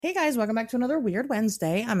Hey guys, welcome back to another Weird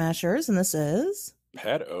Wednesday. I'm Ashers, and this is.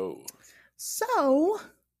 Pat O. So,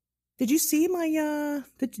 did you see my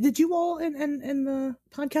did you all in the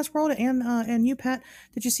podcast world and you Pat,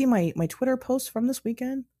 did you see my Twitter post from this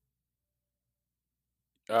weekend?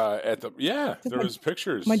 There My was my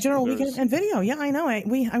pictures. general There weekend was and video. Yeah, I know. I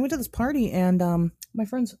went to this party and my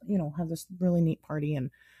friends, have this really neat party and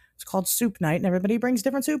it's called Soup Night and everybody brings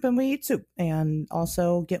different soup and we eat soup and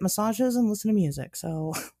also get massages and listen to music.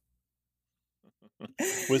 So,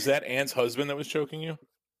 was that Anne's husband that was choking you?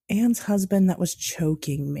 Anne's husband that was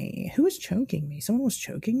choking me. Who was choking me? Someone was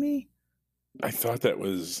choking me? I thought that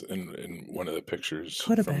was in one of the pictures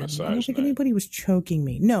Could have from been. I don't Massage think Night. anybody was choking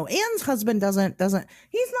me. No, Anne's husband doesn't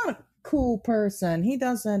he's not a cool person. He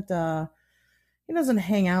doesn't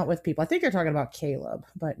hang out with people. I think you're talking about Caleb,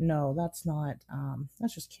 but no, that's not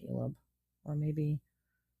that's just Caleb. Or maybe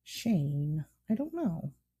Shane. I don't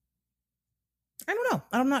know. I don't know.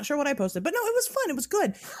 I'm not sure what I posted, but no, it was fun. It was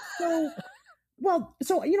good.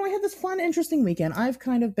 So I had this fun, interesting weekend. I've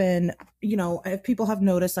kind of been, if people have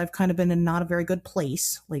noticed, I've kind of been in not a very good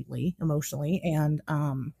place lately, emotionally. And,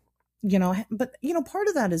 part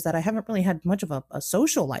of that is that I haven't really had much of a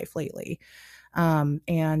social life lately.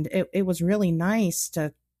 And it was really nice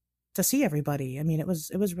to see everybody. I mean, it was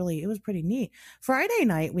pretty neat. Friday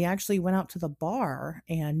night, we actually went out to the bar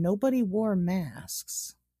and nobody wore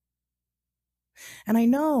masks. And I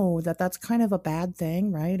know that that's kind of a bad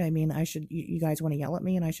thing, right? I mean, you guys want to yell at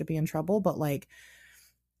me and I should be in trouble, but like,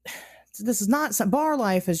 this is not bar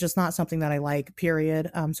life is just not something that I like, period.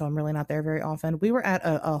 So I'm really not there very often. We were at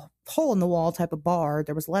a hole in the wall type of bar.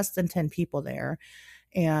 There was less than 10 people there.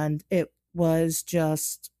 And it was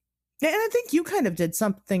just, and I think you kind of did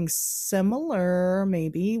something similar,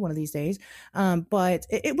 maybe one of these days. But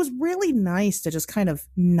it was really nice to just kind of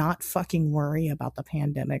not fucking worry about the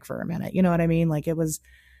pandemic for a minute. You know what I mean? Like it was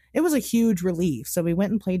a huge relief. So we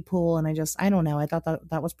went and played pool and I don't know. I thought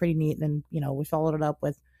that was pretty neat. And then, we followed it up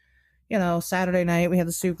with, Saturday night we had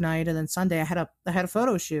the soup night and then Sunday I had a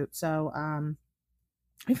photo shoot. So,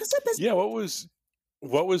 it was a busy. Yeah, what was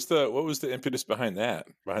the impetus behind that?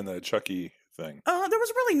 Behind the Chucky thing? There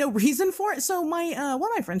was really no reason for it. So my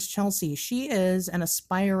one of my friends, Chelsea, she is an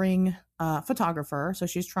aspiring photographer. So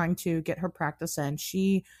she's trying to get her practice in.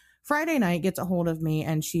 She Friday night gets a hold of me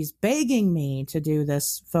and she's begging me to do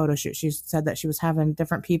this photo shoot. She said that she was having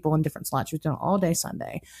different people in different slots. She was doing it all day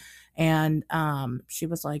Sunday. And she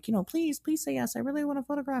was like, please say yes. I really want to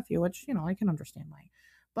photograph you, which, I can understand why.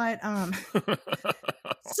 But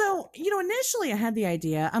so, initially I had the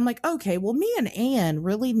idea. I'm like, okay, well, me and Anne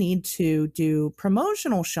really need to do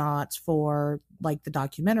promotional shots for like the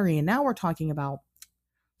documentary. And now we're talking about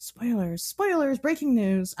spoilers, breaking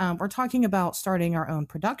news. We're talking about starting our own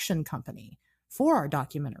production company for our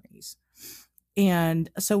documentaries. And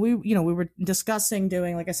so we were discussing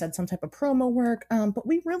doing, like I said, some type of promo work. But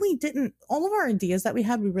we really didn't, all of our ideas that we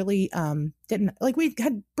had, we really didn't, like we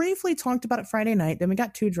had briefly talked about it Friday night. Then we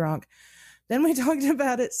got too drunk. Then we talked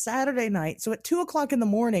about it Saturday night. So at 2:00 in the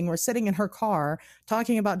morning, we're sitting in her car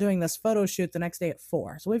talking about doing this photo shoot the next day at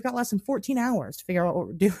 4. So we've got less than 14 hours to figure out what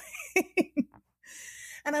we're doing.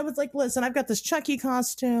 And I was like, listen, I've got this Chucky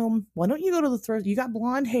costume. Why don't you go to the thrift? You got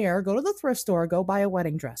blonde hair. Go to the thrift store. Go buy a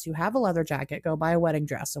wedding dress. You have a leather jacket. Go buy a wedding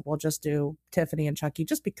dress. And we'll just do Tiffany and Chucky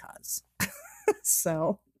just because.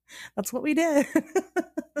 So that's what we did.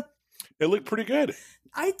 It looked pretty good.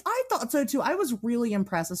 I thought so too. I was really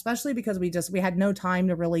impressed, especially because we had no time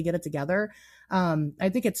to really get it together. I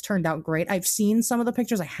think it's turned out great. I've seen some of the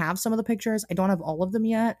pictures. I have some of the pictures. I don't have all of them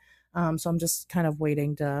yet. So I'm just kind of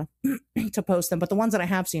waiting to to post them. But the ones that I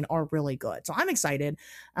have seen are really good. So I'm excited.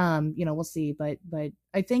 We'll see. But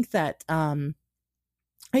I think that what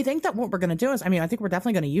we're gonna do is, I think we're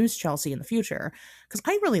definitely gonna use Chelsea in the future because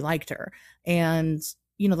I really liked her. And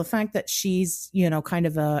the fact that she's, kind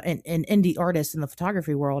of an indie artist in the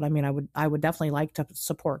photography world, I would definitely like to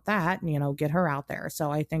support that and, get her out there. So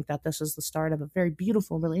I think that this is the start of a very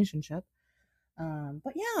beautiful relationship.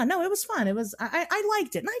 But yeah, no, it was fun. I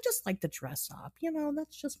liked it. And I just like to dress up,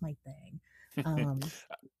 that's just my thing. Um,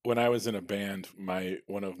 When I was in a band,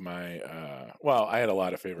 one of my well, I had a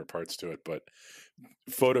lot of favorite parts to it, but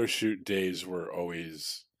photo shoot days were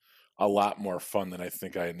always a lot more fun than I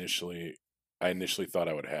think I initially thought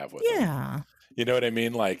I would have with them. yeah. You know what I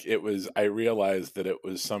mean? Like I realized that it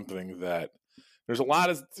was something that there's a lot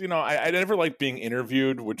of, I never liked being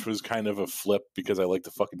interviewed, which was kind of a flip because I like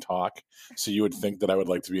to fucking talk. So you would think that I would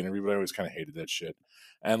like to be interviewed, but I always kind of hated that shit.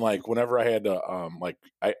 And like whenever I had to,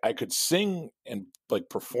 I could sing and like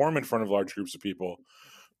perform in front of large groups of people,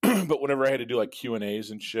 but whenever I had to do like Q&As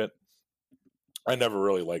and shit, I never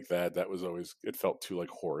really liked that. That was always, it felt too like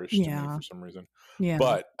whorish to me Yeah. for some reason. Yeah.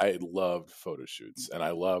 But I loved photo shoots and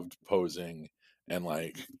I loved posing and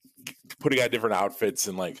like putting on different outfits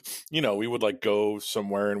and like, you know, we would like go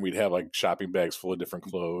somewhere and we'd have like shopping bags full of different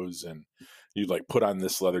clothes and you'd like put on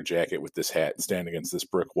this leather jacket with this hat and stand against this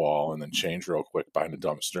brick wall and then change real quick behind a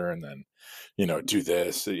dumpster and then, you know, do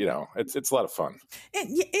this. You know, it's a lot of fun.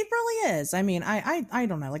 It really is. I mean, I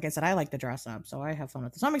don't know. Like I said, I like to dress up, so I have fun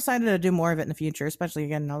with this. I'm excited to do more of it in the future, especially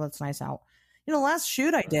again now that's nice out. You know, the last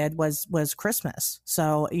shoot I did was Christmas.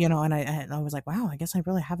 So, you know, and I was like, wow, I guess I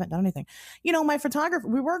really haven't done anything. You know, my photographer,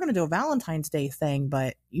 we were going to do a Valentine's Day thing,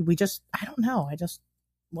 but we just, I don't know. I just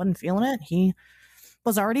wasn't feeling it. He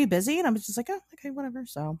was already busy and I was just like, oh, okay, whatever.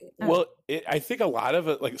 So, well, I think a lot of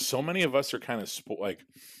it, like so many of us are kind of like,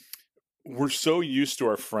 we're so used to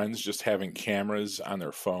our friends just having cameras on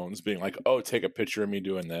their phones being like, oh, take a picture of me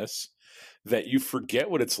doing this, that you forget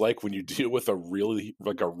what it's like when you deal with a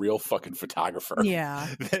real fucking photographer. Yeah.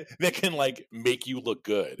 that can like make you look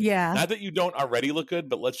good. Yeah. Not that you don't already look good,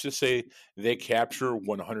 but let's just say they capture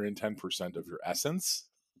 110% of your essence.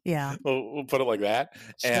 Yeah. We'll put it like that.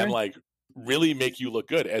 Sure. And like really make you look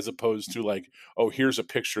good as opposed to like, oh, here's a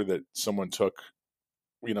picture that someone took,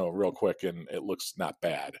 you know, real quick and it looks not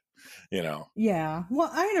bad, you know? Yeah. Well,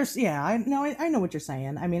 I understand. Yeah. I know what you're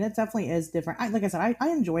saying. I mean, it definitely is different. Like I said, I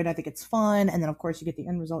enjoy it. I think it's fun. And then of course you get the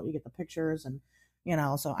end result, you get the pictures and, you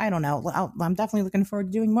know, so I don't know. I'm definitely looking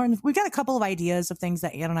forward to doing more. And we've got a couple of ideas of things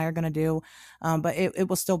that Ann and I are going to do. But it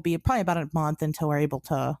will still be probably about a month until we're able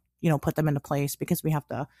to, you know, put them into place because we have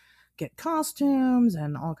to get costumes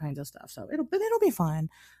and all kinds of stuff. So it'll be fun.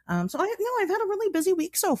 So I've had a really busy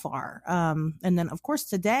week so far. And then of course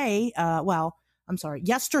today,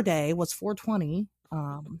 yesterday was 420.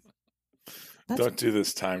 Don't do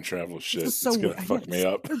this time travel shit. It's gonna fuck me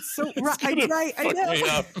up. It's so right. I know. Me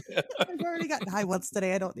up. I've already gotten high once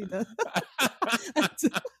today. I don't need to.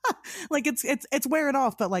 Like it's wearing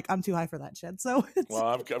off, but like I'm too high for that shit. So well,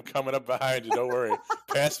 I'm coming up behind you. Don't worry.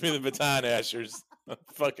 Pass me the baton, Ashers. I'm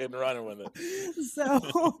fucking running with it.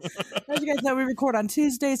 So, as you guys know, we record on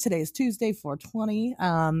Tuesdays. Today is Tuesday, 420.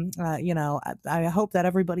 You know, I hope that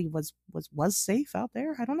everybody was safe out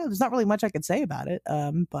there. I don't know. There's not really much I could say about it.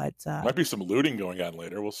 But might be some looting going on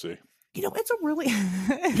later. We'll see. You know, it's a really.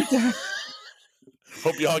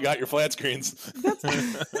 Hope you all got your flat screens.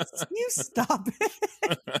 You stop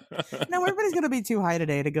it. No, everybody's going to be too high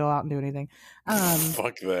today to go out and do anything.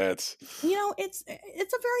 Fuck that. You know, it's a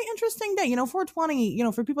very interesting day. You know, 420, you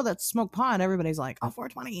know, for people that smoke pot, everybody's like, oh,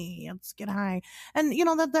 420, let's get high. And, you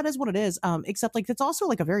know, that is what it is. Except like it's also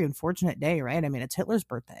like a very unfortunate day, right? I mean, it's Hitler's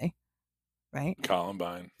birthday. Right.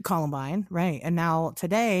 Columbine. Right. And now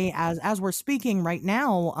today, as we're speaking right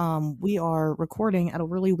now, we are recording at a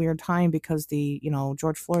really weird time because the, you know,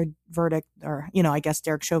 George Floyd verdict, or, you know, I guess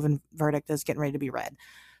Derek Chauvin verdict is getting ready to be read.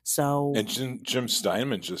 So. And Jim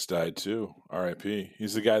Steinman just died too. R.I.P.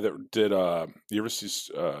 He's the guy that did, you ever see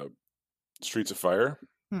Streets of Fire?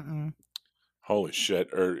 Mm-mm. Holy shit.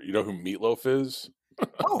 Or you know who Meatloaf is?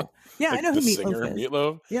 Oh, yeah, like I know who Meatloaf is.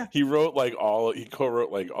 Meatloaf. Yeah, he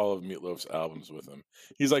co-wrote all of Meatloaf's albums with him.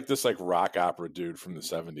 He's like this like rock opera dude from the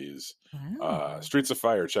 70s. Wow. Streets of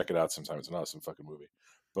Fire, check it out sometime. It's an awesome fucking movie.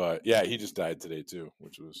 But yeah, he just died today too,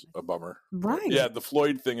 which was a bummer. Right. But yeah, the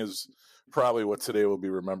Floyd thing is probably what today will be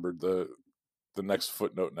remembered. The next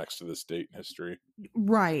footnote next to this date in history.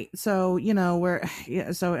 Right. So, you know,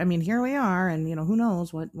 so I mean, here we are, and you know, who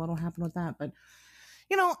knows what'll happen with that, but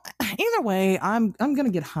you know, either way, I'm gonna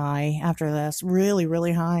get high after this, really,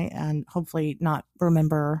 really high, and hopefully not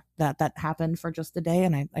remember that happened for just a day.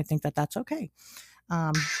 And I think that's okay.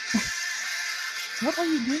 What are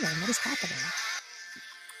you doing? What is happening?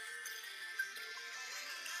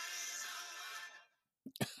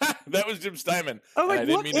 That was Jim Steinman. Oh, like, I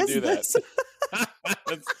didn't mean to do this? that.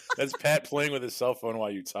 That's Pat playing with his cell phone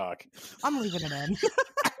while you talk. I'm leaving it in.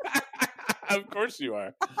 Of course you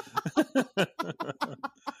are.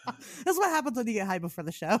 That's what happens when you get high before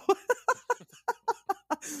the show.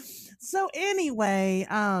 So anyway,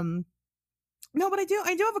 no, but I do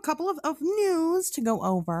have a couple of news to go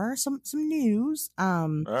over. Some news.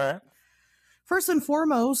 All right. First and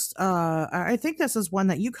foremost, I think this is one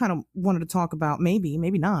that you kind of wanted to talk about, maybe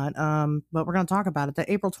not. But we're going to talk about it.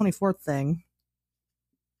 The April 24th thing.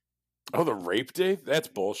 Oh, the rape day? That's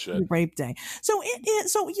bullshit. Rape day. So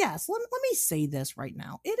so yes, let me say this right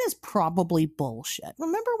now. It is probably bullshit.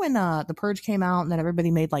 Remember when the Purge came out and then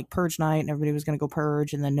everybody made like Purge night and everybody was going to go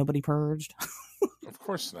purge and then nobody purged? Of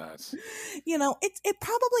course not. You know, it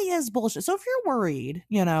probably is bullshit. So if you're worried,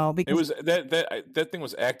 you know, because it was that thing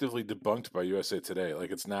was actively debunked by USA Today.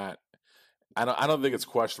 Like it's not. I don't think it's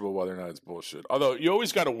questionable whether or not it's bullshit. Although you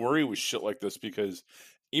always got to worry with shit like this because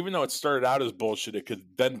even though it started out as bullshit, it could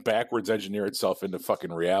then backwards engineer itself into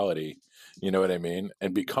fucking reality. You know what I mean?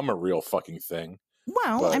 And become a real fucking thing.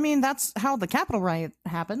 Well, But I mean, that's how the Capitol riot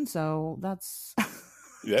happened, so that's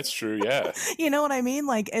that's true. Yeah. you know what I mean?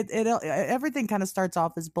 Like it everything kind of starts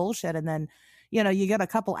off as bullshit, and then you get a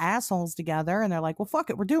couple assholes together, and they're like, "Well, fuck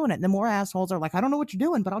it, we're doing it." And the more assholes are like, "I don't know what you're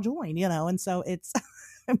doing, but I'll join," and so it's.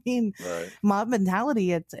 I mean, Right. mob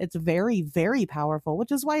mentality, it's very, very powerful,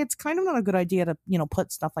 which is why it's kind of not a good idea to,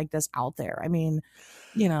 put stuff like this out there. I mean,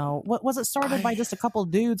 what was it started by just a couple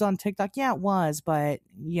of dudes on TikTok? Yeah, it was, but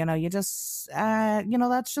you just,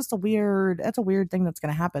 that's just that's a weird thing that's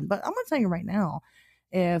going to happen. But I'm going to tell you right now,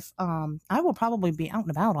 if, I will probably be out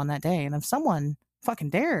and about on that day. And if someone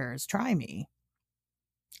fucking dares try me,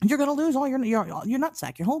 you're going to lose all your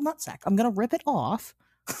nutsack, your whole nutsack. I'm going to rip it off.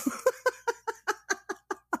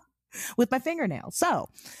 With my fingernails. So,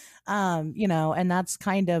 and that's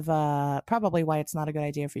kind of probably why it's not a good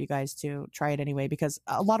idea for you guys to try it anyway, because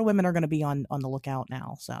a lot of women are going to be on the lookout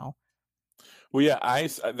now. So, well, yeah,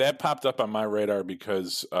 that popped up on my radar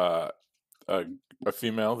because a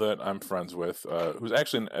female that I'm friends with, who's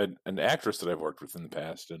actually an actress that I've worked with in the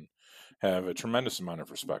past and have a tremendous amount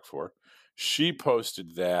of respect for, she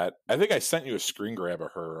posted that. I think I sent you a screen grab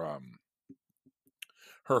of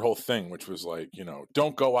her whole thing, which was like,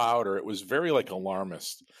 don't go out, or it was very like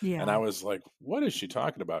alarmist. yeah. And I was like, what is she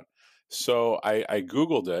talking about? So I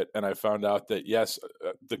Googled it and I found out that yes,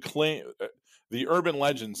 the urban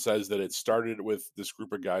legend says that it started with this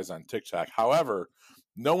group of guys on TikTok. However,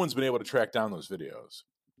 no one's been able to track down those videos.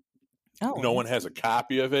 Oh, no one has a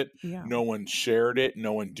copy of it. Yeah. No one shared it.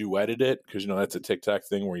 No one duetted it, because that's a TikTok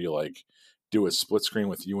thing where you like do a split screen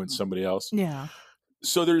with you and somebody else. Yeah.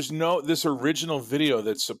 So there's this original video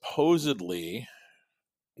that supposedly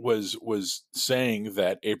was saying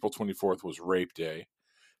that April 24th was rape day.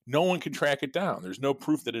 No one can track it down. There's no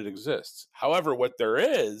proof that it exists. However, what there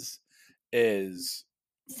is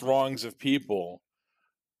throngs of people,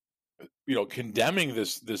 condemning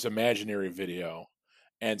this imaginary video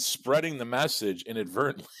and spreading the message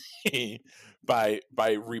inadvertently by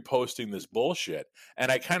reposting this bullshit.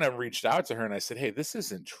 And I kind of reached out to her and I said, hey, this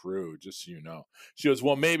isn't true, just so you know. She goes,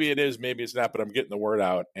 well, maybe it is, maybe it's not, but I'm getting the word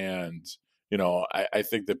out. And, I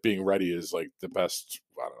think that being ready is like the best.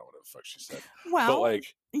 I don't know what the fuck she said. Well, but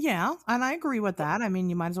like, yeah, and I agree with that. I mean,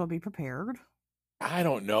 you might as well be prepared. I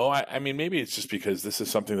don't know. I mean, maybe it's just because this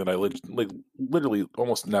is something that I literally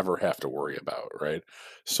almost never have to worry about, right?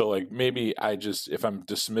 So, like, maybe if I'm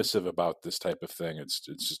dismissive about this type of thing, it's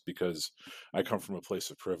just because I come from a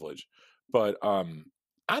place of privilege. But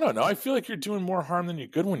I don't know. I feel like you're doing more harm than you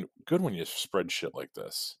good when you spread shit like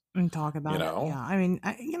this and talk about it. Yeah, I mean,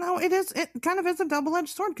 it kind of is a double-edged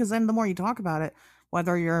sword, because then the more you talk about it,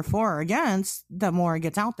 whether you're for or against, the more it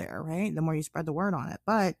gets out there, right? The more you spread the word on it,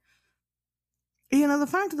 but. The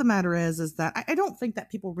fact of the matter is that I don't think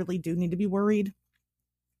that people really do need to be worried.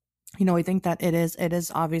 I think that it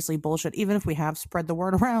is obviously bullshit, even if we have spread the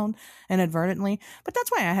word around inadvertently. But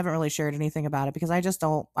that's why I haven't really shared anything about it, because I just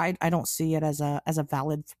don't, I don't see it as a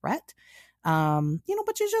valid threat.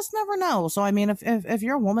 But you just never know. So, I mean, if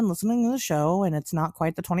you're a woman listening to the show and it's not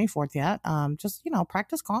quite the 24th yet, just,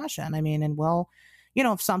 practice caution. I mean, and we'll,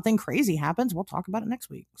 if something crazy happens, we'll talk about it next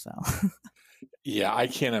week. So. Yeah, I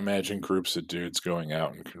can't imagine groups of dudes going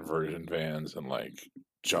out in conversion vans and like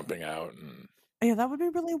jumping out and. Yeah, that would be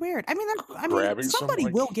really weird. I mean, somebody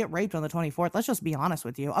will get raped on the 24th. Let's just be honest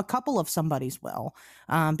with you. A couple of somebodies will,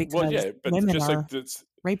 because women just are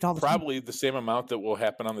raped all the time. Probably the same amount that will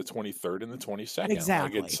happen on the 23rd and the 22nd.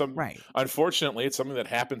 Exactly. Like right. Unfortunately, it's something that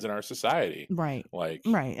happens in our society. Right. Like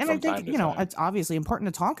right. And I think it's obviously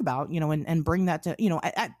important to talk about, and bring that to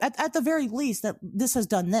at the very least that this has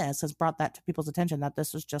brought that to people's attention, that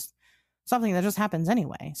this is just something that just happens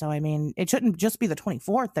anyway. So, I mean, it shouldn't just be the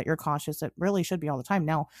 24th that you're cautious. It really should be all the time.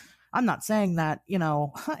 Now, I'm not saying that,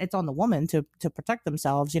 it's on the woman to protect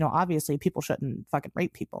themselves. Obviously people shouldn't fucking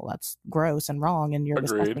rape people. That's gross and wrong. And you're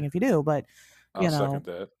disgusting if you do, but second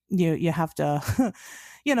that. You have to,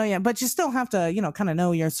 but you still have to, kind of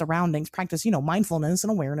know your surroundings, practice, mindfulness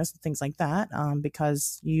and awareness and things like that.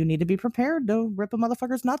 Because you need to be prepared to rip a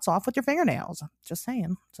motherfucker's nuts off with your fingernails. Just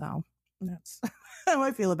saying. So that's how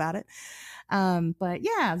I feel about it. But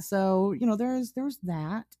yeah, so, there's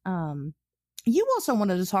that. You also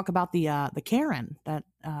wanted to talk about the Karen that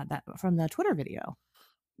from the Twitter video.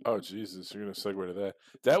 Oh Jesus, you're gonna segue to that.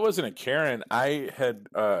 That wasn't a Karen. I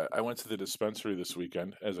went to the dispensary this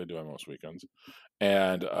weekend, as I do on most weekends,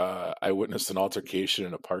 and I witnessed an altercation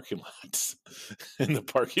in a parking lot, in the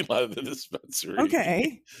parking lot of the dispensary,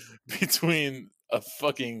 Okay. between a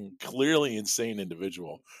fucking clearly insane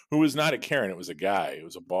individual who was not a Karen. It was a guy. It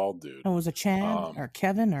was a bald dude. It was a Chad Um, or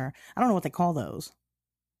Kevin or I don't know what they call those.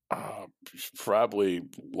 uh, Probably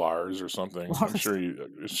Lars or something. I'm Lars. sure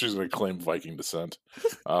she's gonna claim Viking descent.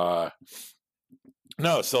 Uh,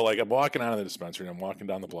 No, so like I'm walking out of the dispensary and I'm walking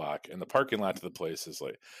down the block and the parking lot to the place is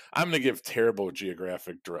like I'm gonna give terrible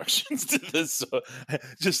geographic directions to this. So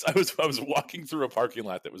I was walking through a parking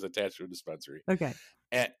lot that was attached to a dispensary Okay.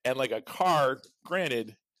 and like a car,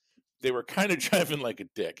 granted, they were kind of driving like a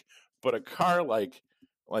dick, but a car like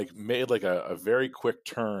made like a very quick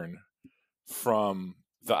turn from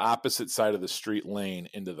the opposite side of the street lane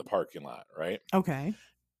into the parking lot, right? Okay.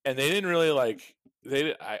 And they didn't really like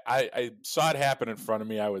I saw it happen in front of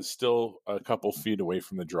me. I was still a couple feet away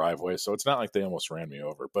from the driveway, so it's not like they almost ran me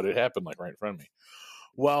over, but it happened like right in front of me.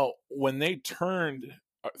 Well, when they turned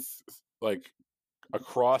like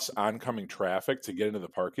across oncoming traffic to get into the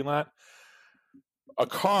parking lot, a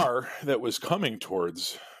car that was coming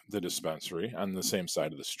towards the dispensary on the same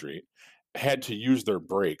side of the street had to use their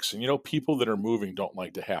brakes. And you know, people that are moving don't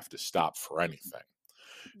like to have to stop for anything.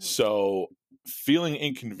 So, feeling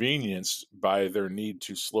inconvenienced by their need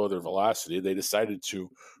to slow their velocity, they decided to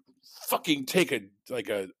fucking take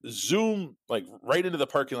a zoom like right into the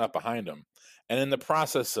parking lot behind them. And in the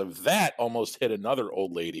process of that, almost hit another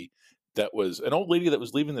old lady that was an old lady that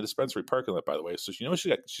was leaving the dispensary parking lot, by the way. So she's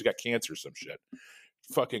got cancer or some shit.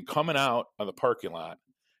 Fucking coming out of the parking lot,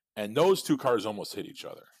 and those two cars almost hit each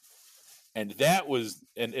other. And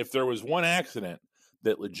if there was one accident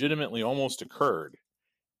that legitimately almost occurred,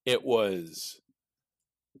 it was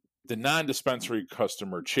the non-dispensary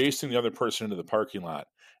customer chasing the other person into the parking lot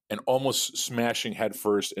and almost smashing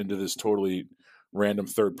headfirst into this totally random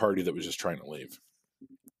third party that was just trying to leave.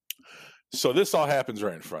 So this all happens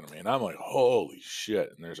right in front of me, and I'm like, holy shit.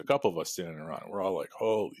 And there's a couple of us standing around, and we're all like,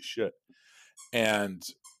 holy shit. And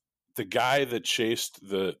the guy that chased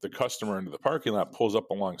the customer into the parking lot pulls up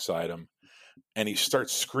alongside him, and he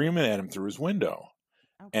starts screaming at him through his window.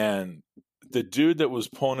 Okay. And the dude that was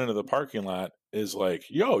pulling into the parking lot is like,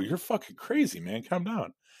 yo, you're fucking crazy, man. Calm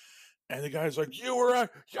down. And the guy's like,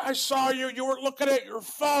 I saw you. You were looking at your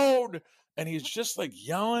phone. And he's just like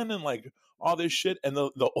yelling and like all this shit. And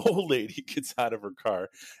the old lady gets out of her car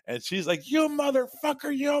and she's like, you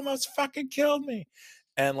motherfucker, you almost fucking killed me.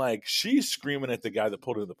 And like she's screaming at the guy that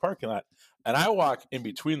pulled into the parking lot. And I walk in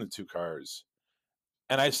between the two cars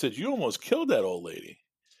and I said, you almost killed that old lady.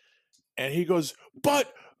 And he goes,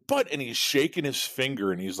 but, and he's shaking his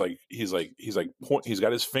finger and he's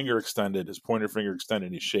got his finger extended, his pointer finger extended,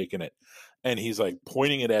 and he's shaking it. And he's like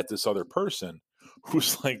pointing it at this other person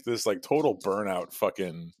who's like this like total burnout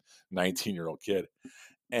fucking 19-year-old kid.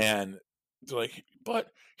 And they're like, but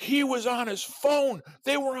he was on his phone.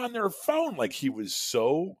 They were on their phone. Like he was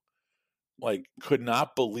so like could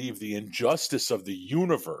not believe the injustice of the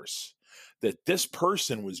universe that this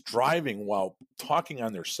person was driving while talking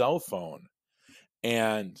on their cell phone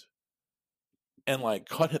and like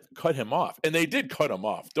cut him off. And they did cut him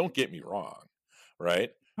off. Don't get me wrong.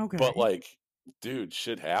 Right. Okay. But like, dude,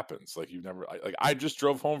 shit happens. Like I just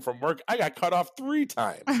drove home from work. I got cut off 3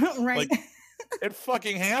 times. Right. Like it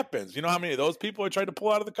fucking happens. You know how many of those people I tried to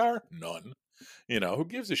pull out of the car? None. You know, who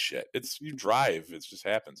gives a shit? You drive. It just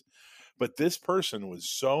happens. But this person was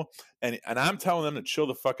so, and I'm telling them to chill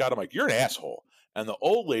the fuck out. I'm like, you're an asshole. And the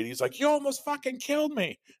old lady's like, you almost fucking killed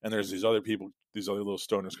me. And there's these other people, these other little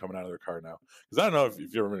stoners coming out of their car now. Because I don't know if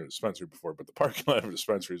you've ever been to a dispensary before, but the parking lot of a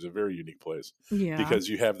dispensary is a very unique place. Yeah. Because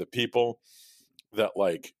you have the people that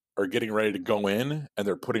like are getting ready to go in and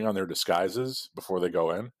they're putting on their disguises before they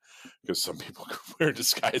go in. Because some people wear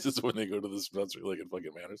disguises when they go to the dispensary, like it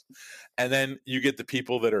fucking matters. And then you get the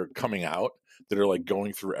people that are coming out that are like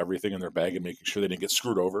going through everything in their bag and making sure they didn't get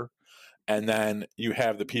screwed over. And then you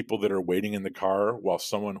have the people that are waiting in the car while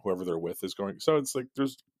whoever they're with, is going. So it's like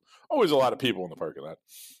there's always a lot of people in the parking lot.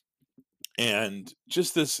 And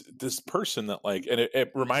just this person that like, and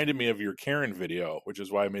it reminded me of your Karen video, which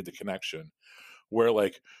is why I made the connection, where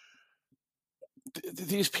like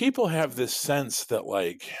these people have this sense that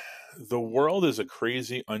like the world is a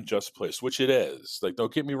crazy, unjust place, which it is. Like,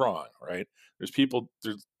 don't get me wrong, right? There's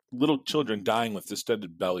little children dying with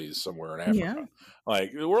distended bellies somewhere in Africa. Yeah.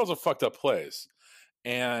 Like, the world's a fucked up place.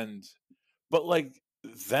 But like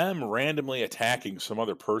them randomly attacking some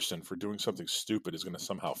other person for doing something stupid is going to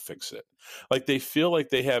somehow fix it. Like, they feel like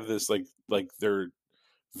they have this, like they're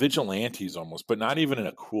vigilantes almost, but not even in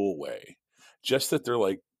a cool way. Just that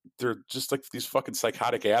they're just like these fucking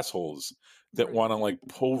psychotic assholes that Right. want to like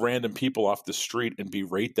pull random people off the street and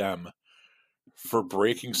berate them for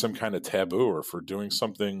breaking some kind of taboo or for doing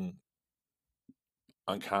something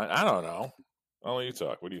I don't know. I'll let you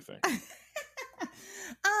talk. What do you think?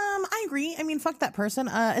 I agree. I mean, fuck that person.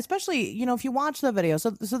 Especially, you know, if you watch the video. So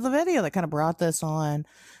the video that kind of brought this on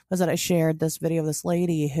was that I shared this video of this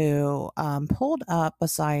lady who pulled up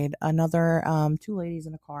beside another two ladies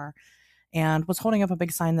in a car and was holding up a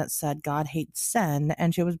big sign that said "God hates sin,"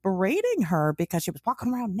 and she was berating her because she was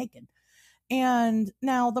walking around naked. And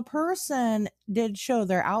now the person did show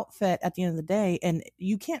their outfit at the end of the day, and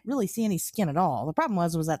you can't really see any skin at all. The problem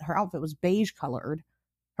was that her outfit was beige colored.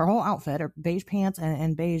 Her whole outfit, or beige pants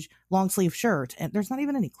and beige long sleeve shirt, and there's not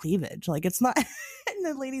even any cleavage. Like it's not. And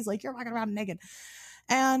the lady's like, "You're walking around naked."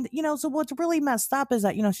 And you know, so what's really messed up is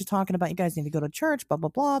that you know she's talking about you guys need to go to church, blah blah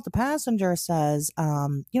blah. The passenger says,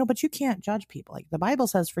 you know, but you can't judge people. Like the Bible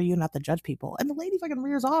says for you not to judge people. And the lady fucking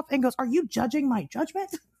rears off and goes, "Are you judging my judgment?"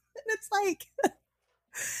 And it's like,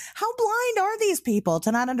 how blind are these people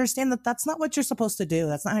to not understand that that's not what you're supposed to do?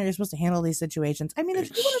 That's not how you're supposed to handle these situations. I mean,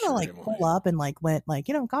 if you wanted to like pull up and like went like,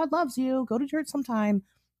 you know, God loves you, go to church sometime.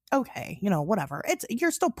 Okay, you know, whatever. It's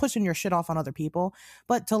you're still pushing your shit off on other people,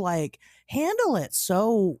 but to like handle it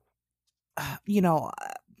so, you know,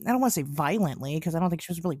 I don't want to say violently because I don't think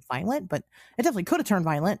she was really violent, but it definitely could have turned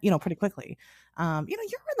violent, you know, pretty quickly. You know, you're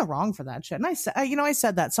in the wrong for that shit. And I said, you know, I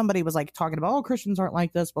said that somebody was like talking about, oh, Christians aren't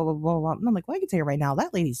like this, blah, blah, blah, blah. And I'm like, well, I can tell you right now,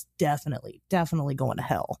 that lady's definitely going to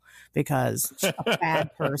hell because she's a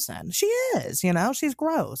bad person. She is, you know, she's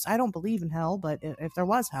gross. I don't believe in hell, but if there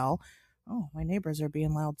was hell, oh, my neighbors are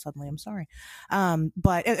being loud suddenly. I'm sorry.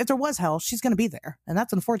 But if there was hell, she's going to be there. And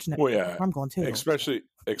that's unfortunate. Well, yeah. I'm going too. Especially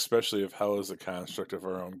if hell is a construct of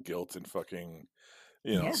our own guilt and fucking,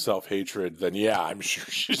 you know, self-hatred, then yeah, I'm sure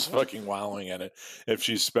she's fucking wallowing in it. If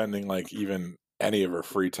she's spending like even any of her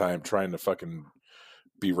free time trying to fucking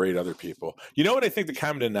berate other people. You know what I think the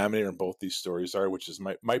common denominator in both these stories are, which is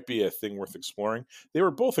might be a thing worth exploring? They were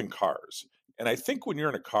both in cars. And I think when you're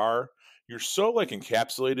in a car, you're so like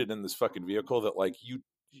encapsulated in this fucking vehicle that like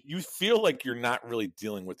you feel like you're not really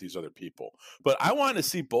dealing with these other people. But I want to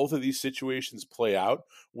see both of these situations play out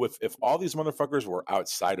with if all these motherfuckers were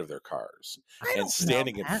outside of their cars and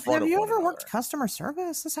standing in front of one another. Have you ever worked customer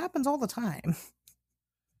service? This happens all the time.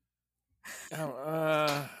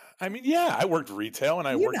 I mean, yeah, I worked retail and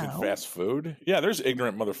I worked in fast food. Yeah, there's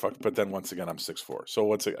ignorant motherfuckers, but then once again, I'm 6'4". So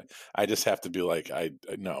once again, I just have to be like, I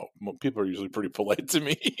know people are usually pretty polite to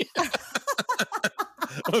me.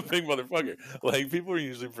 I'm a big motherfucker. Like people are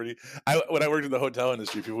usually pretty. When I worked in the hotel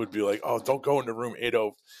industry, people would be like, "Oh, don't go into room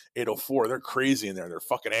 804. They're crazy in there. They're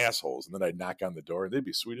fucking assholes." And then I'd knock on the door, and they'd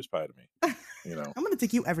be sweet as pie to me. You know, I'm gonna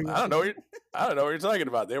take you everywhere. I don't know what you're talking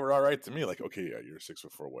about. They were all right to me. Like, okay, yeah, you're a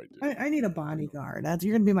 6'4" white dude. I need a bodyguard.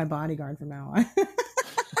 You're gonna be my bodyguard from now on.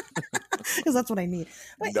 Because that's what I need.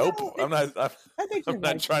 But, nope, you know, I'm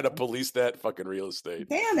not trying to police that fucking real estate.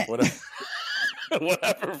 Damn it.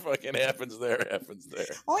 Whatever fucking happens there.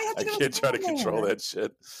 I can't try to control that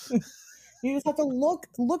shit. You just have to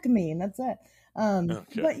look mean. That's it.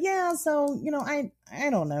 Okay. But yeah, so you know, I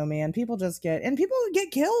don't know, man. People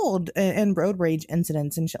get killed in road rage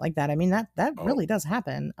incidents and shit like that. I mean, that really does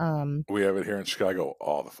happen. We have it here in Chicago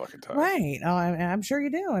all the fucking time. Right. Oh, I'm sure you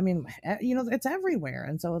do. I mean, you know, it's everywhere,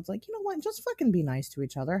 and so it's like, you know what? Just fucking be nice to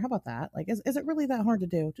each other. How about that? Like, is it really that hard to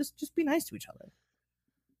do? Just be nice to each other.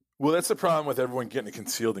 Well, that's the problem with everyone getting a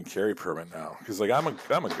concealed and carry permit now. Because like I'm a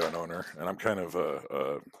gun owner, and I'm kind of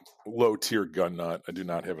a low tier gun nut. I do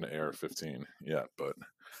not have an AR-15 yet, but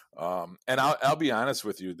and I'll be honest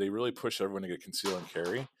with you, they really push everyone to get conceal and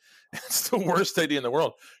carry. It's the worst idea in the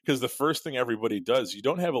world because the first thing everybody does, you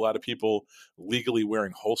don't have a lot of people legally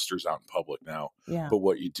wearing holsters out in public now. Yeah. But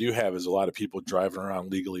what you do have is a lot of people driving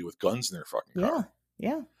around legally with guns in their fucking car.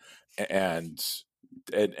 Yeah.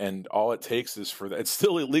 And all it takes is for that. It's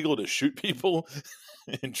still illegal to shoot people.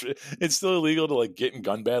 It's still illegal to like get in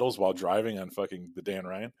gun battles while driving on fucking the Dan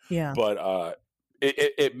Ryan. Yeah. But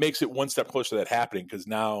it makes it one step closer to that happening because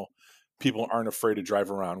now people aren't afraid to drive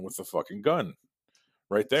around with the fucking gun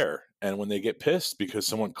right there. And when they get pissed because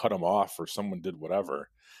someone cut them off or someone did whatever,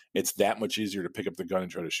 it's that much easier to pick up the gun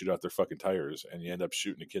and try to shoot out their fucking tires, and you end up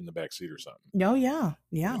shooting a kid in the back seat or something. Oh yeah,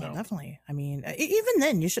 you know? Definitely. I mean, even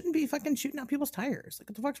then, you shouldn't be fucking shooting out people's tires. Like,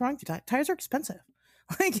 what the fuck's wrong with you? Tires are expensive.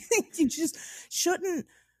 Like, you just shouldn't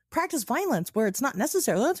practice violence where it's not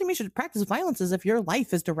necessary. The only thing you should practice violence is if your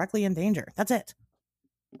life is directly in danger. That's it.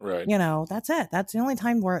 Right. You know, that's it. That's the only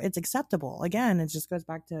time where it's acceptable. Again, it just goes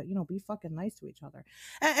back to, be fucking nice to each other.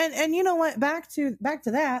 And you know what? Back to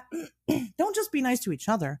that. Don't just be nice to each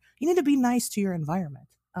other. You need to be nice to your environment.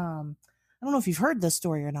 I don't know if you've heard this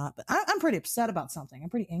story or not, but I'm pretty upset about something. I'm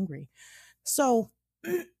pretty angry. So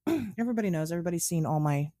everybody's seen all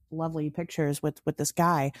my lovely pictures with this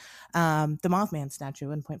guy, the Mothman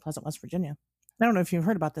statue in Point Pleasant, West Virginia. I don't know if you've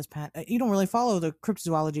heard about this, Pat. You don't really follow the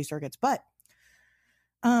cryptozoology circuits, but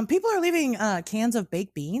people are leaving cans of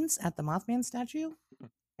baked beans at the Mothman statue.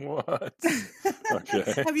 What?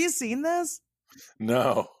 Okay. Have you seen this?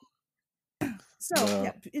 No.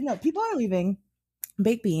 So, yeah, people are leaving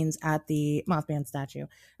baked beans at the Mothman statue.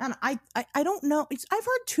 And I don't know. I've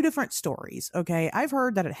heard two different stories, okay? I've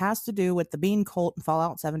heard that it has to do with the bean cult in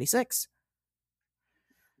Fallout 76.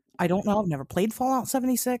 I don't know. I've never played Fallout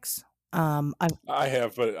 76. I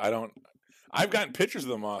have, but I don't. I've gotten pictures of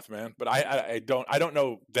the Mothman, but I don't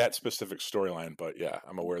know that specific storyline. But yeah,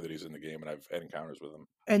 I'm aware that he's in the game, and I've had encounters with him.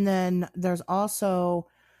 And then there's also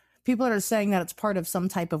people that are saying that it's part of some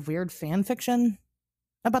type of weird fan fiction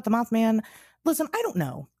about the Mothman. Listen, I don't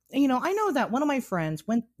know. I know that one of my friends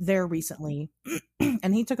went there recently,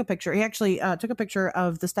 and he took a picture. He actually took a picture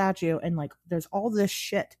of the statue, and like, there's all this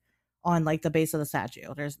shit on like the base of the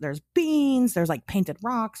statue. There's beans, there's like painted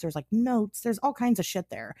rocks, there's like notes, there's all kinds of shit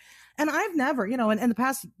there. And I've never, in the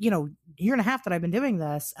past, year and a half that I've been doing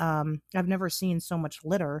this, I've never seen so much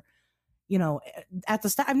litter, at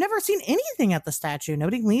the I've never seen anything at the statue.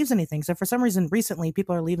 Nobody leaves anything. So for some reason recently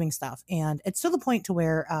people are leaving stuff, and it's to the point to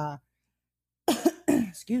where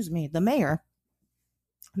excuse me, the mayor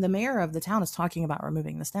of the town is talking about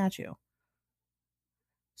removing the statue.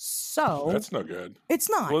 So that's no good. It's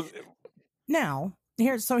not. Well, now,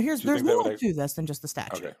 there's more to this than just the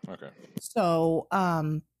statue. Okay. So,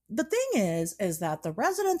 the thing is that the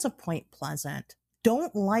residents of Point Pleasant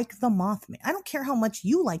don't like the Mothman. I don't care how much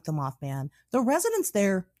you like the Mothman. The residents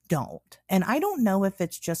there don't. And I don't know if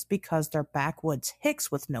it's just because they're backwoods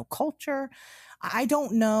hicks with no culture. I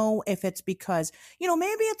don't know if it's because,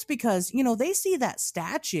 maybe it's because, they see that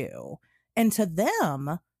statue, and to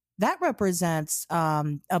them, that represents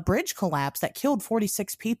a bridge collapse that killed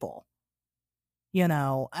 46 people.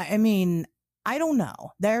 I mean, I don't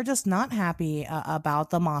know. They're just not happy about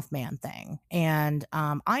the Mothman thing. And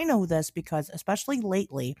I know this because, especially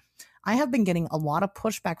lately, I have been getting a lot of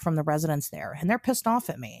pushback from the residents there, and they're pissed off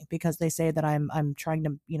at me because they say that I'm trying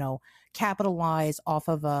to, capitalize off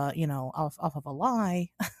of a, off of a lie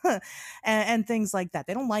and things like that.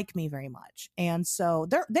 They don't like me very much. And so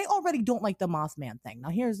they already don't like the Mothman thing. Now,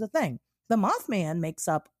 here's the thing. The Mothman makes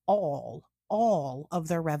up all of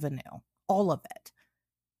their revenue, all of it.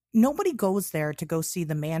 Nobody goes there to go see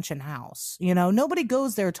the mansion house. Nobody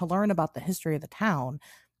goes there to learn about the history of the town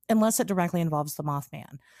unless it directly involves the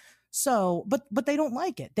Mothman. So, but they don't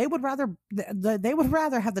like it. They would rather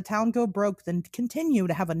have the town go broke than continue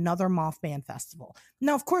to have another Mothman festival.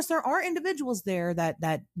 Now, of course, there are individuals there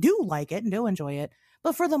that do like it and do enjoy it,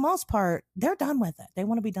 but for the most part, they're done with it. They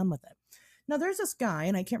want to be done with it. Now, there's this guy,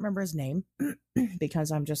 and I can't remember his name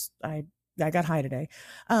because I got high today,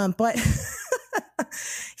 but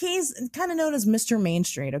he's kind of known as Mr. Main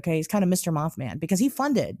Street. Okay, he's kind of Mr. Mothman because he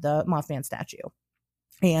funded the Mothman statue.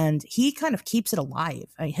 And he kind of keeps it alive.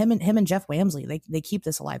 Him and Jeff Wamsley, they keep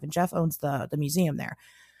this alive. And Jeff owns the museum there.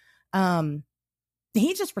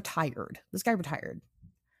 He just retired. This guy retired.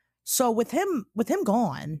 So with him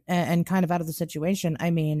gone and kind of out of the situation,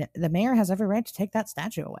 I mean, the mayor has every right to take that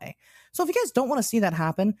statue away. So if you guys don't want to see that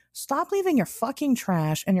happen, stop leaving your fucking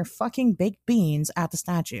trash and your fucking baked beans at the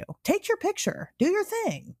statue. Take your picture, do your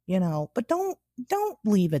thing, but don't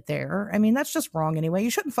leave it there. I mean, that's just wrong anyway.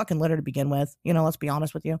 You shouldn't fucking litter to begin with. Let's be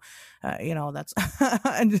honest with you. That's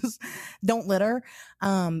and just don't litter.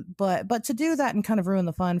 But to do that and kind of ruin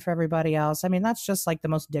the fun for everybody else, I mean, that's just like the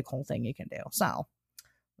most dickhole thing you can do. So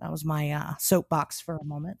that was my soapbox for a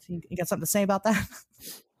moment. You got something to say about that?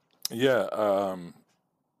 Yeah.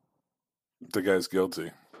 The guy's guilty.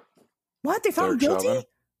 What? They found him guilty? Chauvin?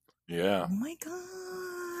 Yeah. Oh my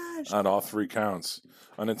gosh. On all 3 counts.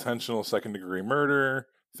 Unintentional second-degree murder,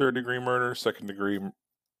 third-degree murder, second-degree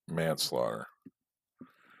manslaughter.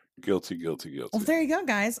 Guilty. Well, there you go,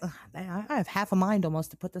 guys. I have half a mind almost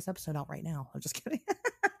to put this episode out right now. I'm just kidding.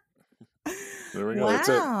 There we go. Wow. That's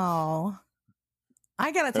it.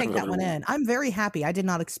 I gotta take that one in. I'm very happy. I did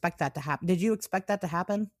not expect that to happen. Did you expect that to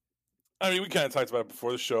happen? I mean, we kind of talked about it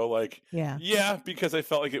before the show. Like, yeah, because I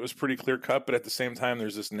felt like it was pretty clear cut, but at the same time,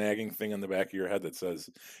 there's this nagging thing in the back of your head that says,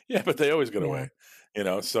 yeah, but they always get away.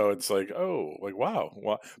 So it's like, oh, like, wow.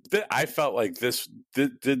 Well, I felt like this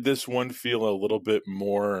one feel a little bit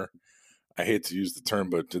more I hate to use the term,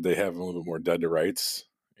 but did they have a little bit more dead to rights?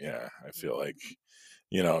 Yeah, I feel like,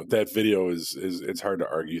 that video is it's hard to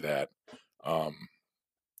argue that. Um,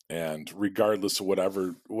 and regardless of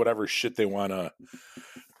whatever shit they want to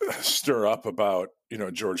stir up about,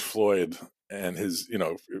 George Floyd and his,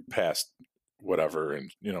 past whatever,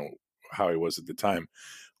 and how he was at the time,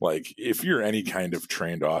 like, if you're any kind of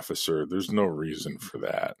trained officer, there's no reason for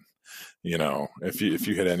that. If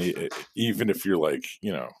you had any, even if you're like,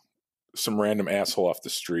 some random asshole off the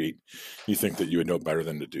street, you think that you would know better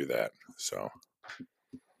than to do that. So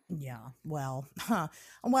Yeah, well,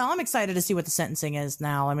 well, I'm excited to see what the sentencing is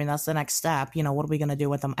now. I mean, that's the next step. What are we going to do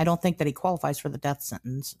with him? I don't think that he qualifies for the death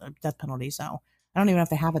penalty. So I don't even know if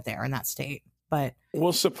they have it there in that state. But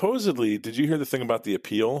well, supposedly, did you hear the thing about the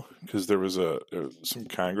appeal? Because there was some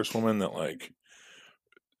congresswoman that like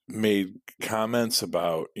made comments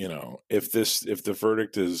about, if the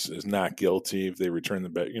verdict is not guilty, if they return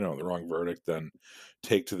the wrong verdict, then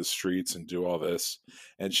take to the streets and do all this.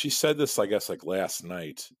 And she said this, I guess, like last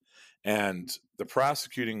night. And the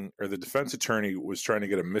prosecuting or the defense attorney was trying to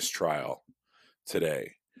get a mistrial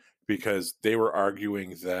today because they were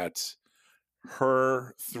arguing that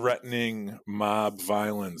her threatening mob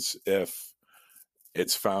violence, if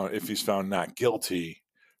he's found not guilty,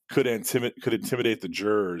 could intimidate the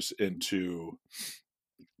jurors into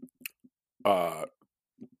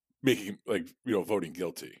making, like, voting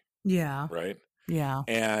guilty. yeah, Right. yeah,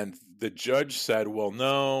 And the judge said, well,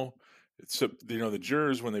 no. So, the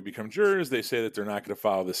jurors, when they become jurors, they say that they're not going to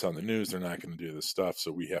follow this on the news. They're not going to do this stuff.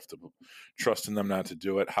 So we have to trust in them not to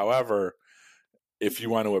do it. However, if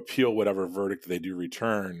you want to appeal whatever verdict they do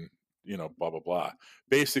return, blah, blah, blah,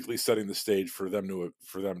 basically setting the stage for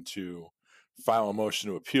them to file a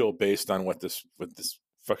motion to appeal based on what this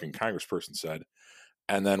fucking congressperson said.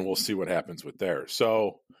 And then we'll see what happens with there.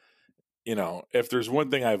 So, if there's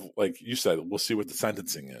one thing like you said, we'll see what the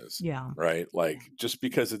sentencing is. yeah. Right. Like, just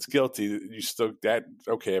because it's guilty, you still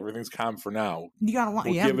okay, everything's calm for now. You got a long,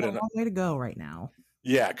 We'll yeah, give we it got a long way to go right now.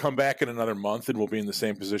 Yeah. Come back in another month and we'll be in the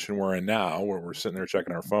same position we're in now, where we're sitting there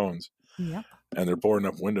checking our phones. Yep. And they're boarding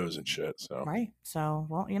up windows and shit. So right. So,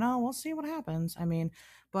 well, we'll see what happens. I mean,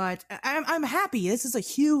 but I'm happy. This is a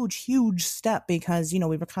huge step because, we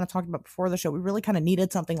were kind of talking about before the show. We really kind of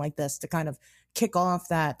needed something like this to kind of kick off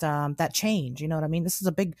that change. You know what I mean? This is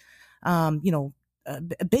a big,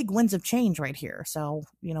 big winds of change right here. So,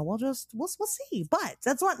 we'll see. But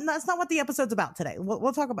that's not what the episode's about today.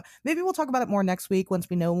 We'll talk about, maybe we'll talk about it more next week once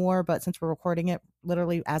we know more. But since we're recording it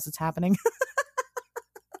literally as it's happening.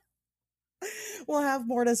 We'll have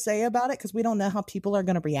more to say about it because we don't know how people are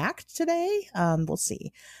going to react today. We'll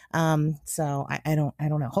see. So I don't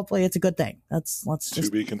know. Hopefully it's a good thing. Let's just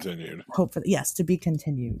to be continued. Hopefully, yes, to be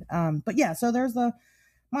continued. But yeah, so there's the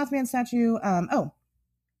Mothman statue.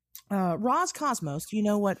 Roscosmos. Do you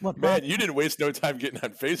know what? Man, you didn't waste no time getting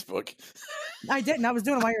on Facebook. I didn't. I was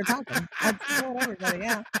doing it while you were talking. I told everybody,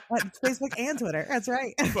 yeah. Facebook and Twitter. That's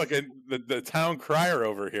right. Fucking the town crier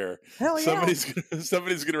over here. Hell yeah.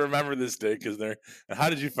 Somebody's gonna remember this day because they're. And how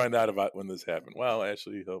did you find out about when this happened? Well,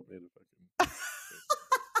 Ashley helped me to fucking.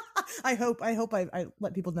 I hope I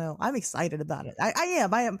let people know. I'm excited about it. I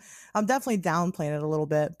am. I'm definitely downplaying it a little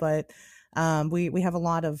bit, but we have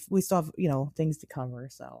we still have things to cover,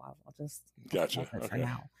 so I'll just gotcha for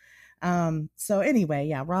now. So anyway,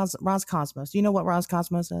 yeah, Roscosmos. Do you know what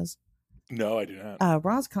Roscosmos is? No, I do not.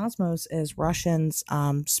 Roscosmos is Russian's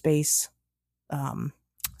space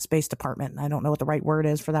department. I don't know what the right word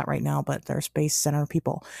is for that right now, but they're space center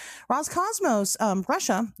people. Roscosmos,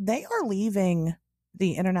 Russia, they are leaving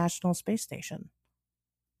the International Space Station.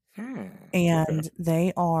 And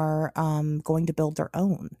they are going to build their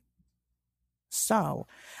own. So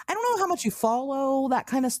I don't know how much you follow that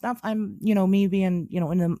kind of stuff. I'm, me being,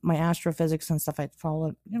 into my astrophysics and stuff, I follow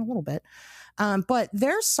it, a little bit. But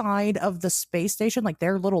their side of the space station, like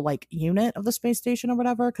their little like unit of the space station or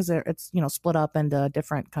whatever, because it's, split up into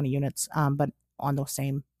different kind of units, but on the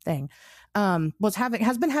same thing,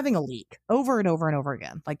 has been having a leak over and over and over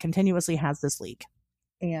again, like continuously has this leak.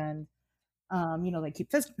 And they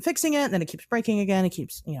keep fixing it, and then it keeps breaking again. It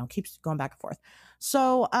keeps going back and forth.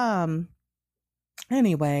 So,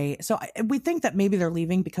 anyway, so we think that maybe they're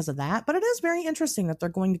leaving because of that, but it is very interesting that they're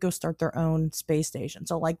going to go start their own space station.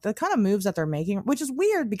 So like the kind of moves that they're making, which is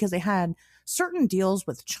weird because they had certain deals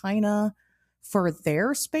with China for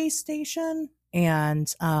their space station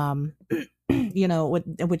and,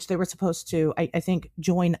 which they were supposed to, I think,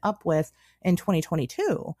 join up with in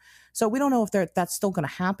 2022. So we don't know if that's still going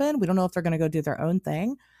to happen. We don't know if they're going to go do their own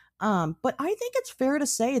thing. But I think it's fair to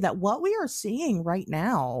say that what we are seeing right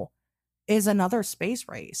now is another space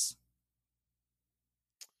race.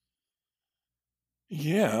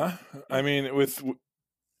 Yeah, I mean,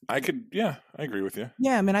 yeah, I agree with you.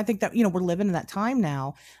 Yeah, I mean, I think that, we're living in that time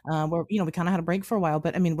now, where, we kind of had a break for a while,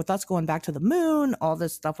 but I mean, with us going back to the moon, all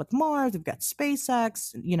this stuff with Mars, we've got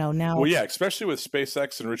SpaceX, now. Well, yeah, especially with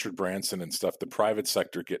SpaceX and Richard Branson and stuff, the private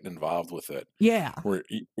sector getting involved with it, Yeah, where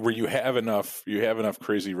you have enough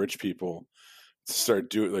crazy rich people to start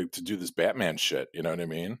to do this Batman shit. You know what I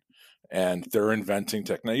mean? And they're inventing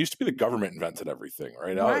tech. Now, it used to be the government invented everything,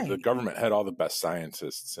 right? The right. government had all the best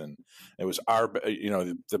scientists, and it was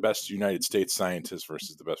the best United States scientists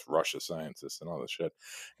versus the best Russia scientists and all this shit.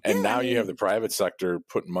 Yeah, And I now you have mean, the private sector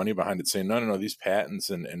putting money behind it, saying, no, these patents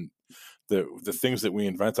and the things that we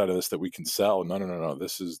invent out of this that we can sell, no,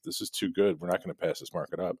 this is too good. We're not going to pass this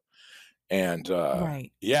market up. And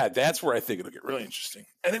right. yeah, that's where I think it'll get really interesting.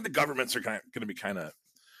 I think the governments are going to be kind of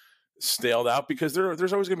staled out because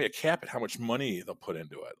there's always going to be a cap at how much money they'll put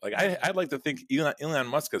into it. Like I'd like to think Elon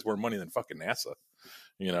Musk has more money than fucking NASA,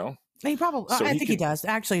 you know? He probably, So I think he does.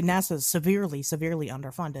 Actually, NASA's severely, severely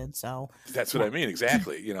underfunded. So that's what I mean.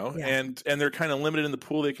 Exactly. yeah. And they're kind of limited in the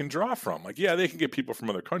pool they can draw from. Like, yeah, they can get people from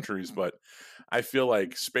other countries, but I feel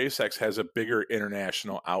like SpaceX has a bigger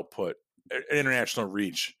international output, international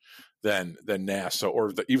reach than NASA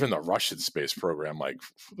or even the Russian space program. Like,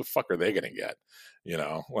 who the fuck are they going to get?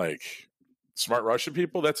 Like smart Russian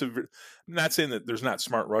people. I'm not saying that there's not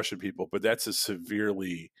smart Russian people, but that's a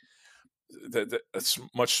severely that's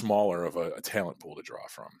much smaller of a talent pool to draw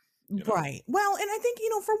from. Right. Well, and I think,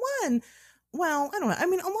 for one, well, I don't know. I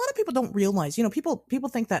mean, a lot of people don't realize, people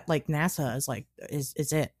think that like NASA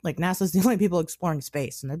is it. Like NASA's the only people exploring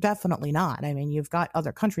space, and they're definitely not. I mean, you've got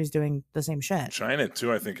other countries doing the same shit. China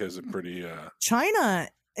too, I think, has a pretty China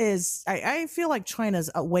is, I feel like China's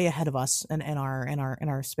way ahead of us in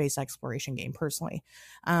our space exploration game personally.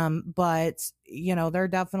 But they're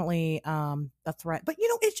definitely a threat, but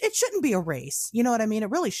it shouldn't be a race. You know what I mean?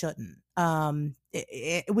 It really shouldn't.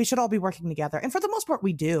 We should all be working together, and for the most part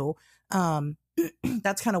we do.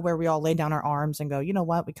 That's kind of where we all lay down our arms and go, you know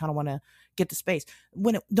what, we kind of want to get to space.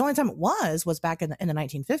 The only time it was back in the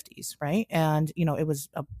 1950s, right? And it was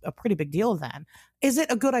a pretty big deal then. Is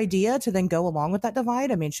it a good idea to then go along with that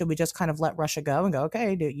divide? I mean, should we just kind of let Russia go and go,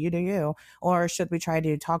 okay, do you, or should we try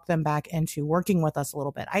to talk them back into working with us a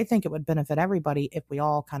little bit? I think it would benefit everybody if we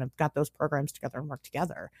all kind of got those programs together and worked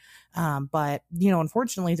together. But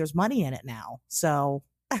unfortunately, there's money in it now, so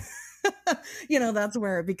that's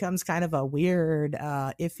where it becomes kind of a weird,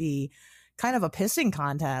 iffy, kind of a pissing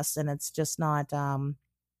contest, and it's just not.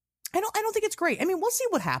 I don't think it's great. I mean, we'll see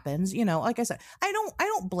what happens. Like I said, I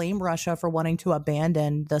don't blame Russia for wanting to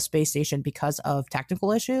abandon the space station because of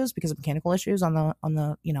technical issues, because of mechanical issues on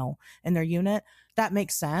the in their unit. That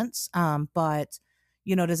makes sense. But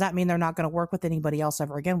does that mean they're not going to work with anybody else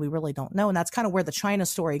ever again? We really don't know. And that's kind of where the China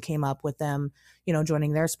story came up with them,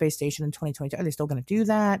 joining their space station in 2022. Are they still going to do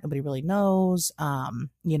that? Nobody really knows.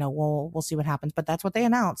 We'll see what happens. But that's what they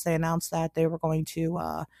announced. They announced that they were going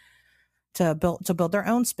to build their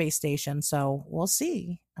own space station. So we'll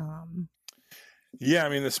see. Yeah, I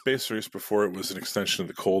mean, the space race before it was an extension of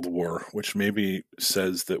the Cold War, which maybe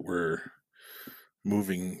says that we're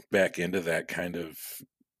moving back into that kind of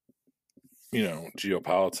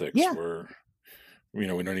geopolitics where we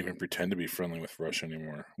don't even pretend to be friendly with Russia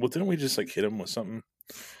anymore. Well, didn't we just hit them with something?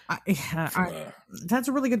 That's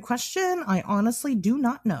a really good question. I honestly do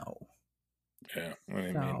not know. Yeah,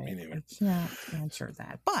 me neither. I can't answer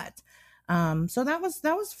that. But so that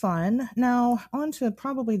was fun. Now on to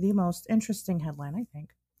probably the most interesting headline, I think.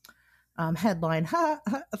 Headline,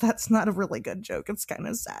 that's not a really good joke. It's kind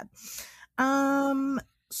of sad.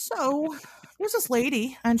 So there's this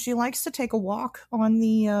lady, and she likes to take a walk on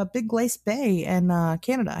the Big Glace Bay in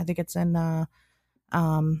Canada. I think it's in I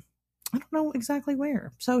don't know exactly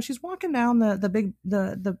where. So she's walking down the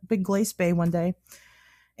Big Glace Bay one day,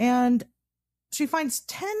 and she finds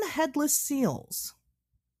 10 headless seals.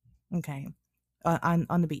 Okay,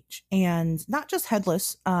 on the beach, and not just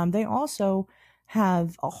headless. They also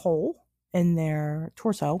have a hole in their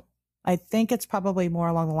torso. I think it's probably more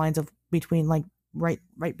along the lines of between right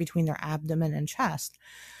between their abdomen and chest.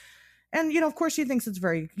 And of course she thinks it's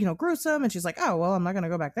very gruesome, and she's like, oh well, I'm not going to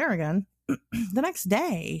go back there again. The next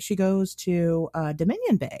day she goes to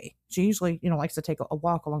Dominion Bay. She usually likes to take a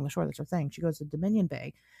walk along the shore. That's her thing. She goes to Dominion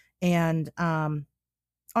Bay, and on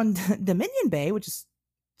Dominion Bay, which is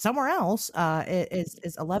somewhere else,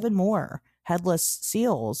 is 11 more headless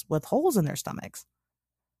seals with holes in their stomachs.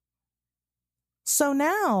 So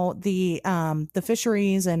now the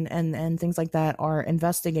fisheries and things like that are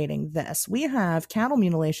investigating this. We have cattle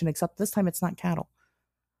mutilation, except this time it's not cattle.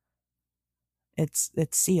 It's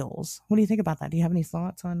seals. What do you think about that? Do you have any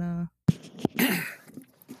thoughts on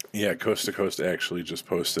Yeah, Coast to Coast actually just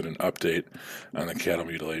posted an update on the cattle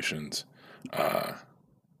mutilations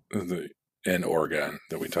in Oregon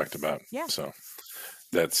that we talked about. Yeah. So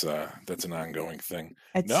that's an ongoing thing.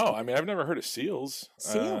 It's No, I mean I've never heard of seals.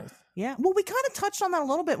 seals. Yeah. Well, we kind of touched on that a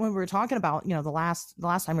little bit when we were talking about, the last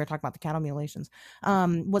time we were talking about the cattle mutilations.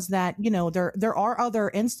 Was that, there are other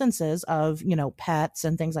instances of, pets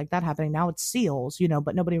and things like that happening. Now it's seals,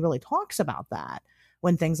 but nobody really talks about that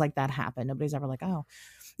when things like that happen. Nobody's ever like, oh.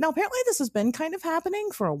 Now, apparently this has been kind of happening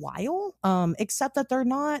for a while, except that they're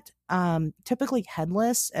not typically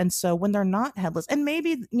headless. And so when they're not headless, and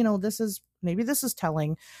maybe, this is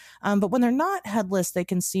telling, but when they're not headless, they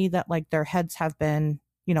can see that like their heads have been,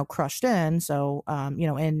 crushed in. So, when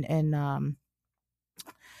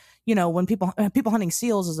people hunting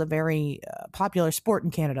seals is a very popular sport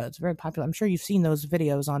in Canada. It's very popular. I'm sure you've seen those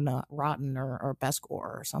videos on Rotten or Best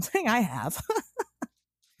Gore or something. I have.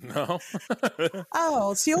 No.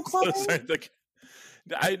 Oh, seal clubbing?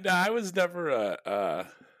 I was never A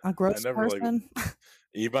gross person. Like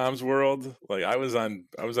E-Bombs World. Like I was on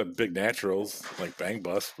Big Naturals, like Bang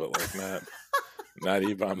Bus, but like not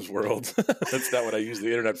E-Bombs World. That's not what I use the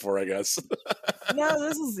internet for, I guess. No,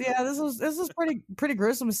 this is pretty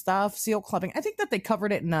gruesome stuff. Seal clubbing. I think that they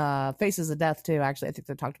covered it in Faces of Death too. Actually, I think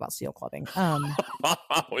they talked about seal clubbing.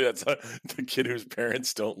 That's the kid whose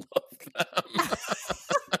parents don't love them.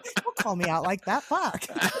 Don't call me out like that. Fuck.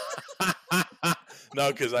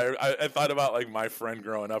 No, because I thought about like my friend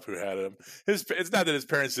growing up who had him. It's not that his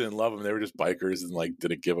parents didn't love him; they were just bikers and like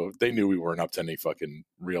didn't give a. They knew we weren't up to any fucking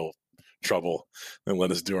real trouble and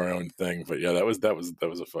let us do our own thing. But yeah, that was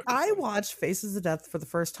a fucking. I watched Faces of Death for the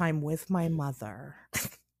first time with my mother.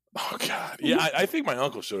 Oh God, yeah, I think my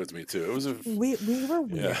uncle showed it to me too. It was we were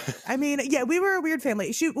weird. Yeah. I mean, yeah, we were a weird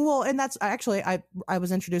family. And that's actually I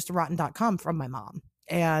was introduced to Rotten.com from my mom.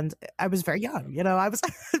 And I was very young, I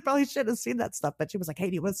probably shouldn't have seen that stuff, but she was like, hey,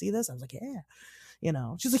 do you want to see this? I was like, yeah.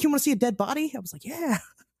 She's like, you want to see a dead body? I was like, yeah.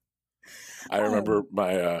 I remember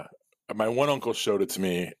my one uncle showed it to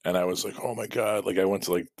me and I was like, oh my God. Like I went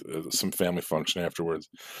to like some family function afterwards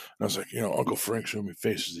and I was like, Uncle Frank showed me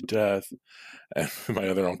Faces of Death. And my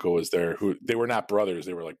other uncle was there who they were not brothers.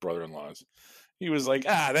 They were like brother-in-laws. He was like,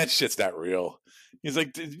 that shit's not real. He's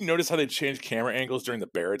like, did you notice how they changed camera angles during the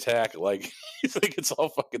bear attack? Like, he's like, it's all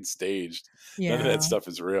fucking staged. Yeah. None of that stuff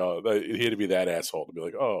is real. He had to be that asshole to be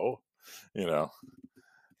like,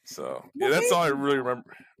 So yeah, that's all I really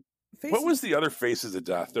remember. What was the other Faces of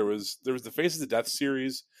Death? There was the Faces of Death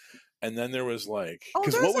series, and then there was like,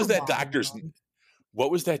 because what was that doctor's? What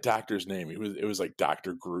was that doctor's name? It was like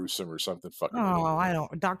Dr. Gruesome or something fucking. Oh, I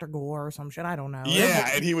don't Dr. Gore or some shit. I don't know.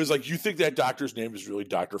 Yeah, and he was like, "You think that doctor's name is really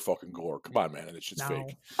Dr. fucking Gore? Come on, man, that shit's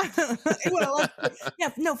fake."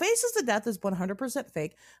 No, Faces of Death is 100%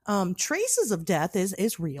 fake. Traces of Death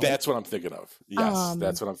is real. That's what I'm thinking of. Yes,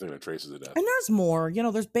 that's what I'm thinking of. Traces of Death. And there's more.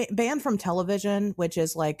 There's Banned from Television, which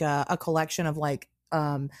is like a collection of like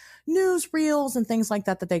news reels and things like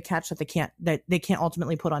that they catch that they can't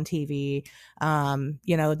ultimately put on TV.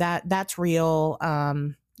 That's real.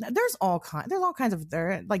 There's all kinds of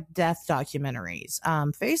like death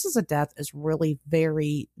documentaries. Faces of Death is really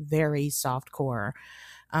very, very softcore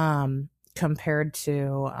compared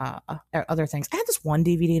to other things. I had this one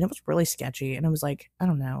DVD and it was really sketchy and it was like, I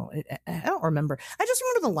don't know. I don't remember. I just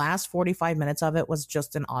remember the last 45 minutes of it was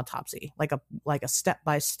just an autopsy, like a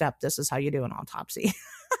step-by-step. This is how you do an autopsy.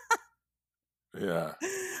 Yeah.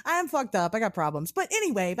 I'm fucked up. I got problems. But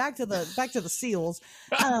anyway, back to the seals.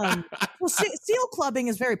 Seal clubbing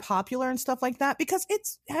is very popular and stuff like that because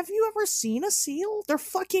have you ever seen a seal? They're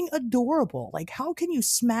fucking adorable. Like, how can you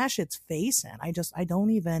smash its face in? I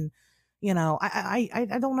don't even,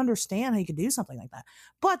 I don't understand how you could do something like that,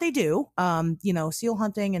 but they do. Seal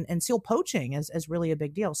hunting and seal poaching is really a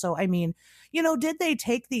big deal. So, I mean, did they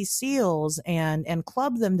take these seals and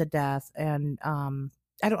club them to death? And,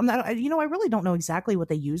 I really don't know exactly what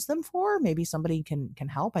they use them for. Maybe somebody can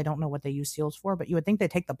help. I don't know what they use seals for, but you would think they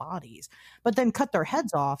take the bodies, but then cut their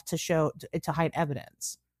heads off to hide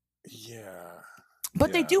evidence. Yeah.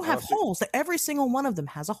 But they do have holes. Every single one of them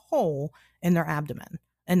has a hole in their abdomen,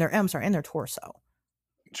 in their torso.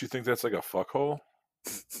 Do you think that's like a fuck hole?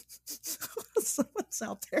 Someone's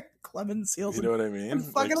out there clubbing seals. You know what I mean?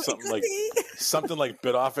 Like something like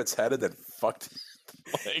bit off its head and then fucked.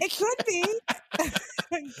 It could be.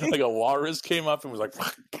 Like a walrus came up and was like,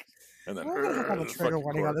 and then we're gonna have a trigger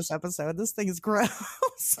warning on this episode. This thing is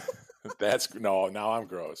gross. Now I'm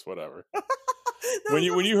gross. Whatever. When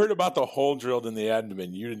you heard about the hole drilled in the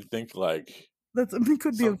abdomen, you didn't think like It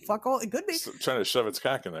could be a fuckhole. It could be trying to shove its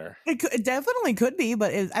cock in there. It definitely could be,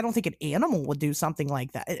 but I don't think an animal would do something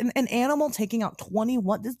like that. An animal taking out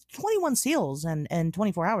 21 seals in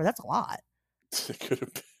 24 hours. That's a lot. It could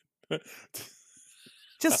have been.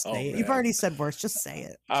 Just say it. You've already said worse. Just say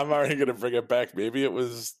it. I'm already gonna bring it back. Maybe it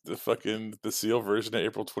was the seal version of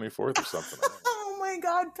April 24th or something. Oh my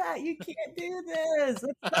God, Pat, you can't do this.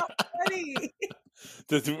 It's not funny.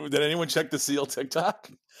 Did anyone check the seal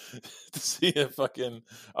TikTok to see if fucking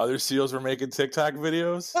other seals were making TikTok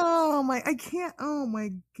videos? Oh my, I can't. Oh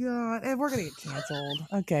my God, and we're gonna get canceled.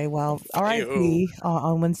 Okay, well, all right.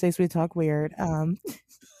 On Wednesdays we talk weird.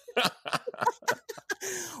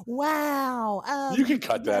 Wow. You can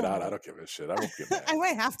cut that out. I don't give a shit. I won't get mad. I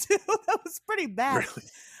might have to. That was pretty bad.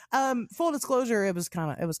 Really? Full disclosure, it was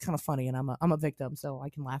kind of funny, and I'm a victim, so I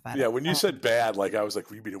can laugh at it. Yeah, when you said bad, like I was like,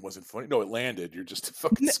 you mean it wasn't funny? No, it landed. You're just a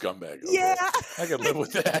fucking scumbag. Okay. Yeah, I can live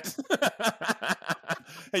with that.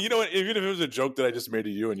 Hey, you know what? Even if it was a joke that I just made to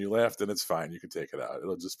you and you laughed, then it's fine. You can take it out.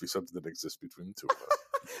 It'll just be something that exists between the two of us.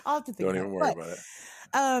 I'll have to think. Don't even worry about it.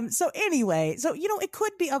 So anyway, it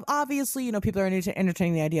could be obviously, people are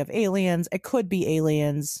entertaining the idea of aliens. It could be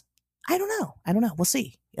aliens. I don't know. We'll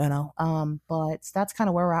see. But that's kind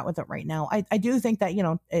of where we're at with it right now. I do think that,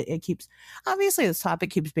 it keeps, obviously this topic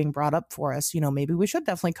keeps being brought up for us. Maybe we should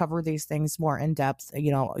definitely cover these things more in depth,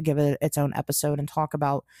 give it its own episode and talk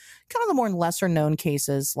about kind of the more lesser known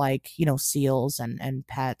cases like, seals and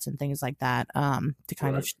pets and things like that, to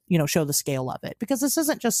kind of, show the scale of it, because this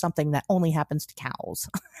isn't just something that only happens to cows.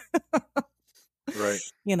 Right.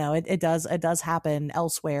 It does happen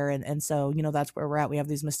elsewhere. And so, that's where we're at. We have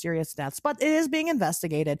these mysterious deaths, but it is being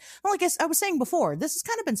investigated. Well, I guess I was saying before, this has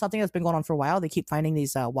kind of been something that's been going on for a while. They keep finding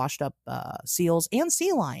these washed up seals and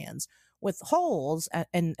sea lions with holes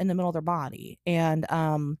in the middle of their body. And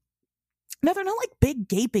no, they're not like big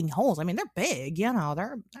gaping holes. I mean, they're big,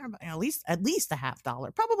 they're at least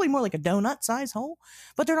 $50, probably more like a donut size hole,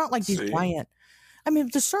 but they're not like these giant. I mean,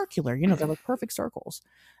 they're circular, they're like perfect circles.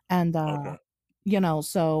 And, okay.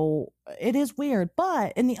 So it is weird,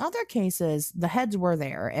 but in the other cases, the heads were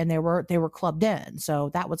there and they were clubbed in. So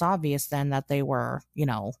that was obvious then that they were,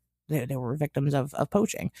 they were victims of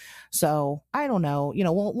poaching. So I don't know,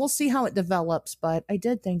 we'll see how it develops, but I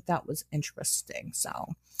did think that was interesting. So,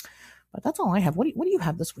 but that's all I have. What do you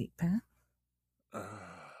have this week, Pat?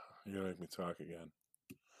 You're gonna make me talk again.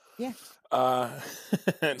 Yeah.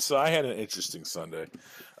 And so I had an interesting Sunday.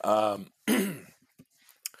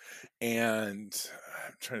 And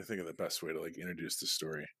I'm trying to think of the best way to introduce the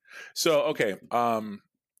story. So, okay.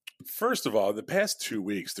 First of all, the past 2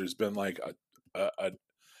 weeks, there's been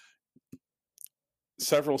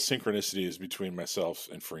several synchronicities between myself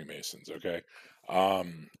and Freemasons. Okay.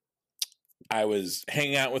 I was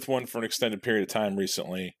hanging out with one for an extended period of time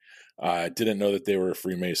recently. I didn't know that they were a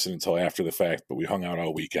Freemason until after the fact, but we hung out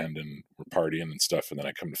all weekend and were partying and stuff. And then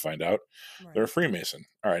I come to find out they're a Freemason.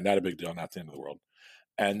 All right. Not a big deal. Not the end of the world.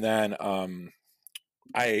 And then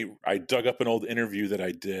I dug up an old interview that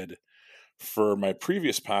I did for my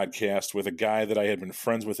previous podcast with a guy that I had been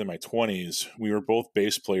friends with in my 20s. We were both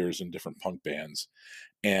bass players in different punk bands.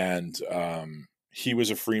 And he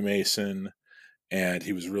was a Freemason, and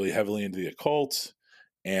he was really heavily into the occult.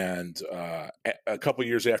 And a couple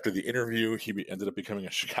years after the interview, he ended up becoming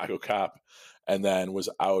a Chicago cop and then was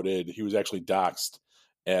outed. He was actually doxxed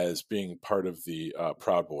as being part of the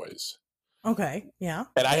Proud Boys. Okay, yeah.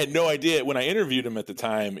 And I had no idea when I interviewed him at the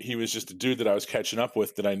time. He was just a dude that I was catching up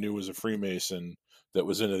with that I knew was a Freemason that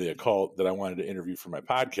was into the occult that I wanted to interview for my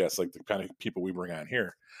podcast, like the kind of people we bring on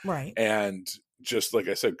here. Right. And just like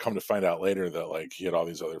I said, come to find out later that he had all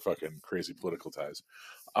these other fucking crazy political ties.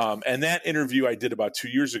 And that interview I did about 2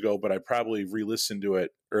 years ago, but I probably re-listened to it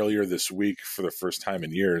earlier this week for the first time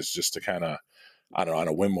in years, just to kind of, I don't know, on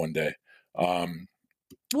a whim one day.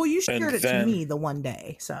 Well, you shared it to me the one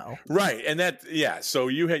day, so right, and so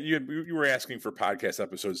you were asking for podcast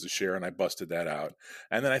episodes to share, and I busted that out,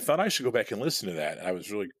 and then I thought I should go back and listen to that, and I was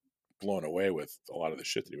really blown away with a lot of the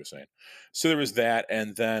shit that he was saying. So there was that,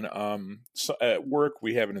 and then so at work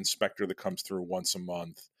we have an inspector that comes through once a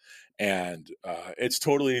month, and it's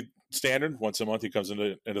totally standard. Once a month he comes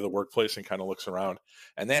into the workplace and kind of looks around,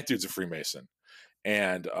 and that dude's a Freemason,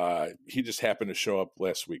 and he just happened to show up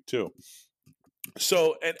last week too.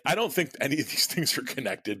 So, and I don't think any of these things are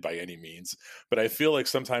connected by any means, but I feel like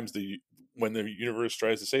sometimes when the universe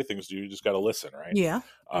tries to say things to you, you just got to listen, right? Yeah.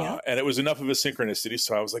 And it was enough of a synchronicity.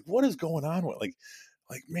 So I was like, what is going on with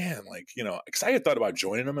man, because I had thought about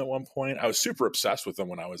joining them at one point. I was super obsessed with them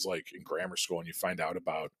when I was in grammar school, and you find out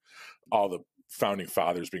about all the founding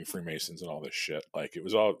fathers being Freemasons and all this shit. It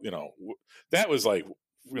was all, that was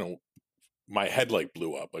my head like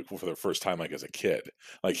blew up like for the first time like as a kid,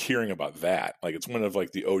 like hearing about that. Like it's one of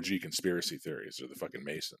like the OG conspiracy theories or the fucking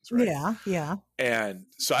Masons, right? Yeah, yeah. And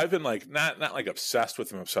so I've been like not like obsessed with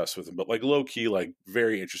them, but like low key, like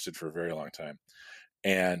very interested for a very long time.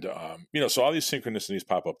 And so all these synchronicities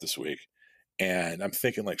pop up this week, and I'm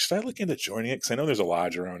thinking like, should I look into joining it? Because I know there's a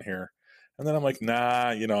lodge around here. And then I'm like, nah,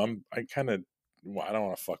 I don't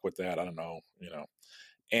want to fuck with that. I don't know,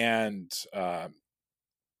 And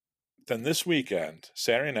then this weekend,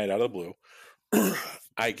 Saturday night, out of the blue,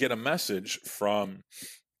 I get a message from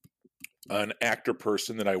an actor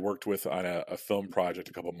person that I worked with on a film project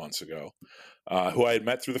a couple months ago, who I had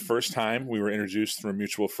met through the first time. We were introduced through a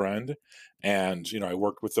mutual friend, and I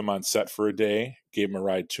worked with them on set for a day, gave him a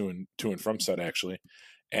ride to and from set actually,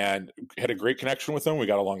 and had a great connection with him. We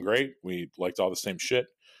got along great. We liked all the same shit.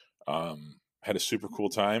 Had a super cool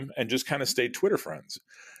time, and just kind of stayed Twitter friends.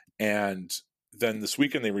 And then this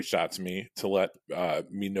weekend they reached out to me to let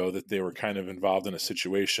me know that they were kind of involved in a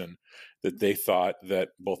situation that they thought that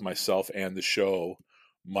both myself and the show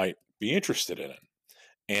might be interested in.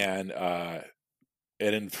 And I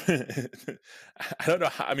don't know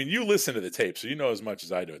how, I mean, you listen to the tape, so you know as much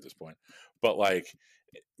as I do at this point, but like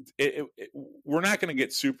we're not going to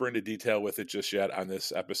get super into detail with it just yet on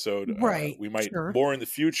this episode. Right. We might Sure. more in the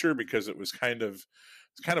future, because it's kind of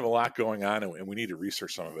a lot going on, and we need to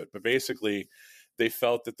research some of it. But basically, they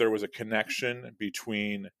felt that there was a connection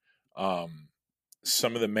between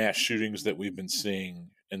some of the mass shootings that we've been seeing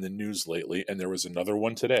in the news lately, and there was another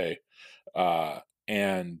one today,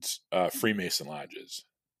 and Freemason lodges,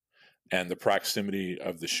 and the proximity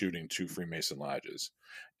of the shooting to Freemason lodges.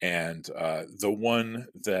 And the one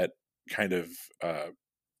that kind of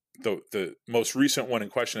the most recent one in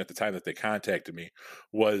question at the time that they contacted me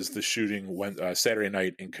was the shooting Saturday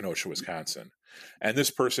night in Kenosha, Wisconsin. And this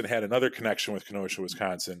person had another connection with Kenosha,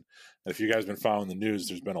 Wisconsin. And if you guys have been following the news,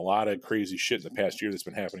 there's been a lot of crazy shit in the past year that's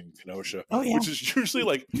been happening in Kenosha, which is usually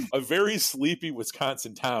like a very sleepy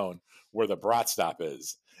Wisconsin town where the Brat stop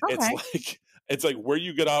is. Okay. It's like where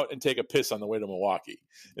you get out and take a piss on the way to Milwaukee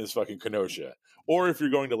is fucking Kenosha. Or if you're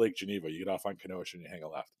going to Lake Geneva, you get off on Kenosha and you hang a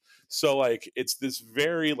left. So like it's this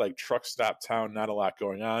very like truck stop town, not a lot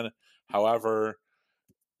going on. However,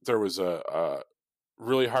 there was a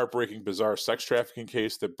really heartbreaking, bizarre sex trafficking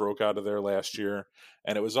case that broke out of there last year,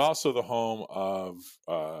 and it was also the home of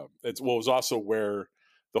it was also where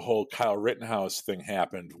the whole Kyle Rittenhouse thing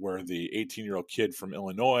happened, where the 18-year-old kid from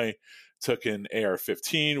Illinois took an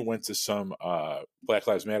AR-15, went to some Black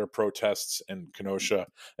Lives Matter protests in Kenosha,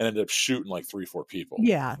 and ended up shooting like 3-4 people.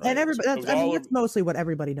 Yeah, right? and everybody. That's mostly what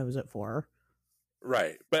everybody knows it for.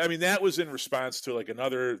 Right. But I mean, that was in response to like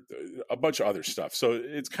a bunch of other stuff. So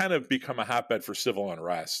it's kind of become a hotbed for civil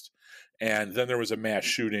unrest. And then there was a mass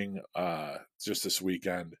shooting just this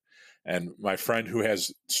weekend. And my friend who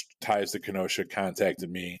has ties to Kenosha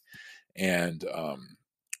contacted me, and,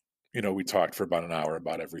 we talked for about an hour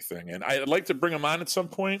about everything. And I'd like to bring him on at some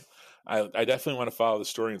point. I definitely want to follow the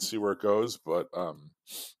story and see where it goes. But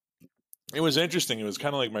it was interesting. It was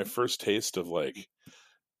kind of like my first taste of like,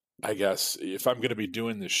 I guess if I'm going to be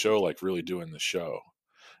doing this show, like really doing the show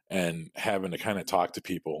and having to kind of talk to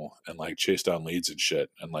people and like chase down leads and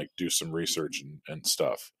shit and like do some research and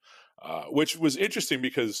stuff, which was interesting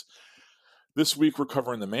because this week we're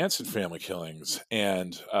covering the Manson family killings.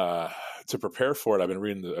 And to prepare for it, I've been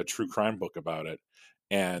reading a true crime book about it.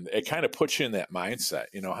 And it kind of puts you in that mindset,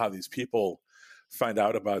 how these people find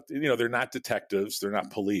out about, they're not detectives, they're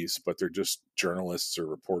not police, but they're just journalists or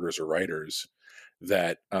reporters or writers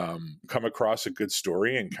that come across a good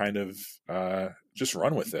story and kind of just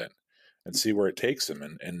run with it and see where it takes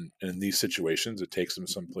them. And in these situations, it takes them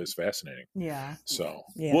someplace fascinating. Yeah. So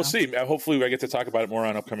we'll see. Hopefully I get to talk about it more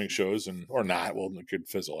on upcoming shows, or not. Well, it could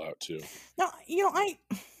fizzle out too. No,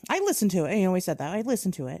 I listened to it. We said that. I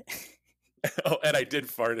listened to it. Oh, and I did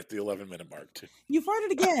fart at the 11-minute mark too. You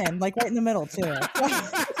farted again, like right in the middle too.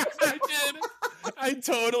 I did. I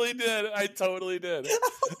totally did.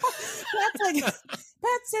 That's like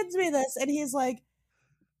Pat sends me this, and he's like,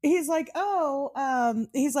 oh,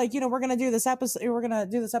 he's like, we're gonna do this episode. We're gonna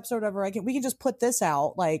do this episode over. We can just put this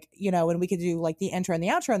out, like, and we could do like the intro and the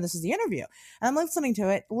outro, and this is the interview. And I'm listening to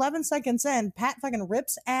it. 11 seconds in, Pat fucking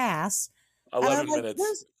rips ass. 11 minutes.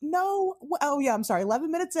 There's no. Oh yeah, I'm sorry.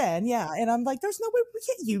 11 minutes in, yeah, and I'm like, there's no way we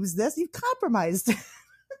can't use this. You've compromised.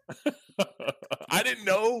 I didn't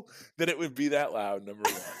know that it would be that loud, number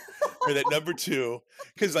one. Or that number two,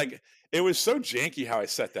 because like It was so janky how I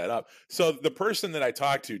set that up. So the person that I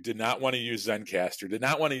talked to did not want to use Zencaster, did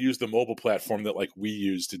not want to use the mobile platform that like we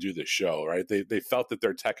use to do this show, right? They felt that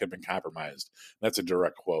their tech had been compromised. That's a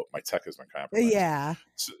direct quote. My tech has been compromised. Yeah.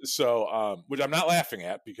 So which I'm not laughing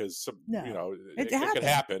at because No. you know It it could happened.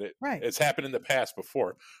 happen. Right. It's happened in the past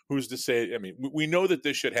before. Who's to say? I mean, we know that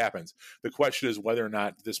this shit happens. The question is whether or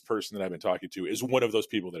not this person that I've been talking to is one of those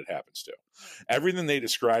people that it happens to. Everything they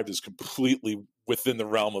described is completely within the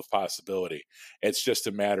realm of possibility. It's just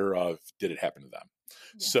a matter of did it happen to them.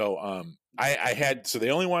 Yeah. So I had so they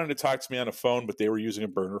only wanted to talk to me on a phone, but they were using a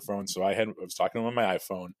burner phone. So I was talking to them on my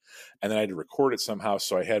iPhone, and then I had to record it somehow.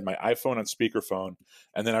 So I had my iPhone on speakerphone,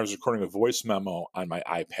 and then I was recording a voice memo on my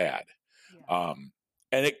iPad. Yeah.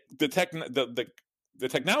 And the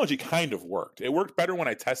technology kind of worked. It worked better when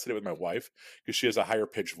I tested it with my wife because she has a higher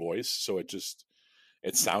pitched voice, so it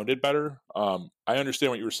sounded better. I understand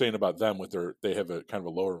what you were saying about them with they have a kind of a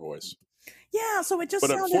lower voice. Yeah, so it just.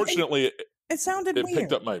 But unfortunately, it sounded weird.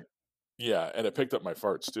 Picked up my and it picked up my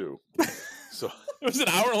farts too. So it was an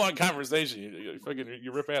hour-long conversation.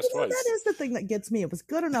 You rip ass twice. That is the thing that gets me. It was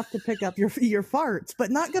good enough to pick up your farts,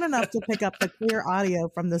 but not good enough to pick up the clear audio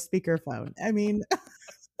from the speakerphone. I mean.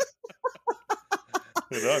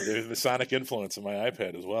 There's the sonic influence of my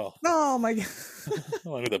iPad as well. Oh my god!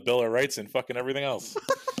 Along with the Bill of Rights and fucking everything else.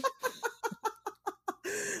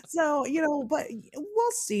 So but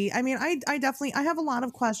we'll see. I mean, I definitely have a lot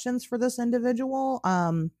of questions for this individual.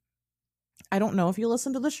 I don't know if you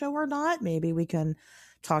listen to the show or not. Maybe we can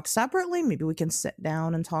talk separately. Maybe we can sit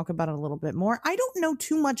down and talk about it a little bit more. I don't know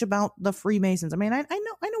too much about the Freemasons. I mean, I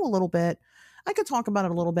know a little bit. I could talk about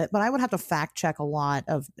it a little bit, but I would have to fact check a lot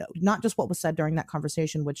of not just what was said during that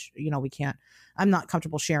conversation, which, we can't, I'm not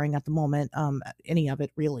comfortable sharing at the moment, any of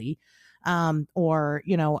it really. Or,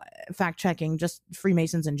 fact checking just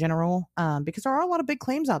Freemasons in general, because there are a lot of big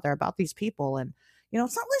claims out there about these people. And,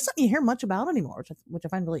 it's not really something you hear much about anymore, which I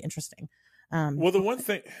find really interesting. Well, the one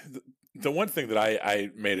thing that I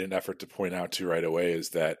made an effort to point out to right away is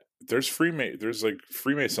that there's like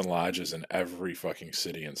Freemason lodges in every fucking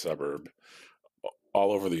city and suburb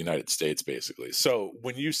all over the United States, basically. So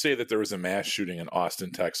when you say that there was a mass shooting in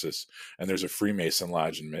Austin, Texas, and there's a Freemason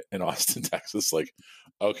lodge in Austin, Texas, like,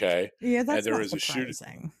 okay. Yeah, that's and there not was surprising. a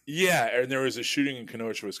shooting. Yeah, and there was a shooting in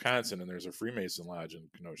Kenosha, Wisconsin, and there's a Freemason lodge in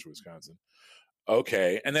Kenosha, Wisconsin.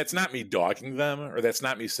 Okay, and that's not me dogging them, or that's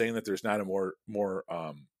not me saying that there's not a more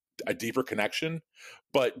a deeper connection,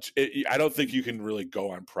 but I don't think you can really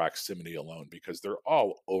go on proximity alone because they're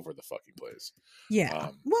all over the fucking place. Yeah.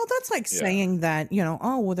 Well, that's like saying that,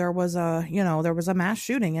 there was a mass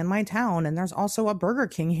shooting in my town and there's also a Burger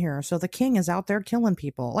King here. So the king is out there killing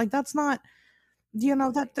people. Like that's not,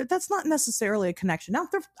 that's not necessarily a connection. Now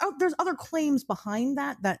there's other claims behind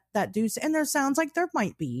that do, and there sounds like there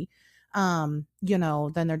might be, then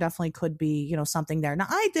there definitely could be, something there. Now,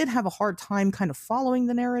 I did have a hard time kind of following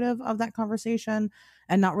the narrative of that conversation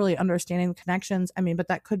and not really understanding the connections. I mean, but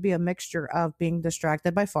that could be a mixture of being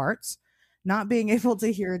distracted by farts, not being able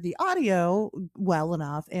to hear the audio well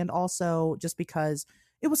enough, and also just because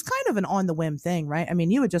it was kind of an on the whim thing, right? I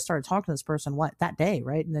mean, you had just started talking to this person that day,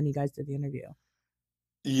 right? And then you guys did the interview.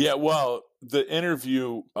 Yeah, well, the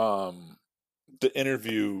interview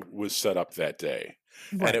was set up that day.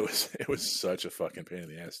 Right. And it was such a fucking pain in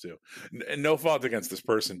the ass too. And no fault against this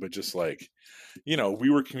person, but just like, we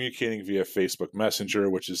were communicating via Facebook Messenger,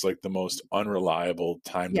 which is like the most unreliable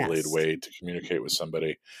time delayed way to communicate with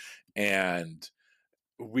somebody. And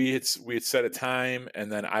we had set a time, and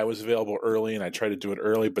then I was available early, and I tried to do it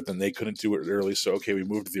early, but then they couldn't do it early. So, okay, we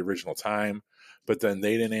moved to the original time, but then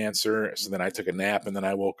they didn't answer. So then I took a nap, and then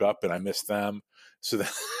I woke up and I missed them. So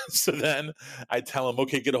then I tell them,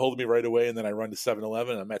 okay, get a hold of me right away. And then I run to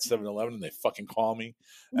 7-Eleven. I'm at 7-Eleven and they fucking call me.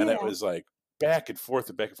 And it was like back and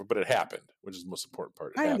forth, but it happened, which is the most important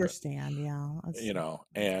part. I understand. Yeah.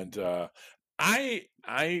 And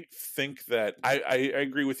I think that I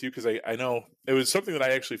agree with you because I know it was something that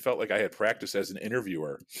I actually felt like I had practiced as an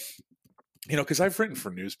interviewer. Because I've written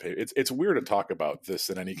for newspapers. It's weird to talk about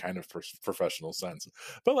this in any kind of professional sense.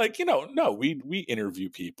 But like, no, we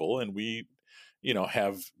interview people and we,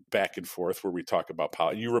 have back and forth where we talk about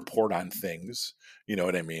politics. You report on things, you know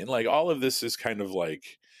what I mean? Like all of this is kind of like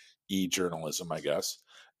e-journalism, I guess.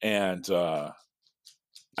 And I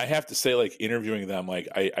have to say, like interviewing them, like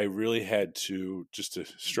I really had to, just to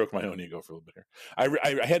stroke my own ego for a little bit here,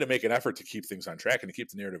 I had to make an effort to keep things on track and to keep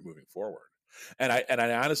the narrative moving forward. And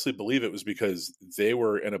I honestly believe it was because they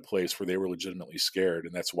were in a place where they were legitimately scared,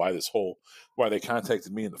 and that's why why they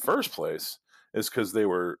contacted me in the first place is because they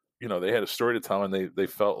were, they had a story to tell, and they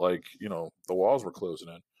felt like the walls were closing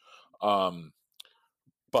in.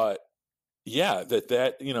 But Yeah,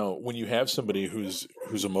 that when you have somebody whose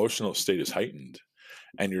emotional state is heightened,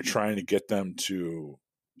 and you're trying to get them to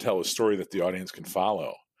tell a story that the audience can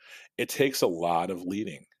follow, it takes a lot of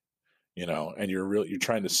leading, and you're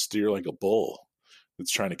trying to steer like a bull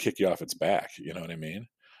that's trying to kick you off its back. You know what I mean?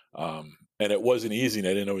 And it wasn't easy, and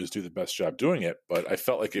I didn't always do the best job doing it, but I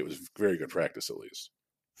felt like it was very good practice at least.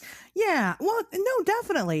 Yeah, well, no,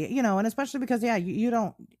 definitely, and especially because, yeah, you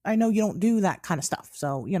don't, I know you don't do that kind of stuff.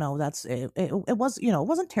 So, that's, it was, it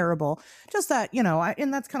wasn't terrible. Just that,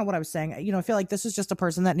 and that's kind of what I was saying. I feel like this is just a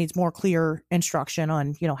person that needs more clear instruction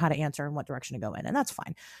on, how to answer and what direction to go in. And that's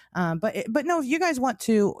fine. But no, if you guys want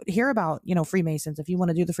to hear about, Freemasons, if you want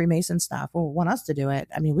to do the Freemason stuff or want us to do it,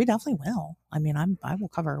 I mean, we definitely will. I mean, I will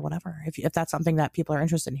cover whatever, if that's something that people are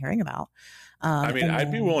interested in hearing about. I mean,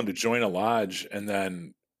 I'd be willing to join a lodge and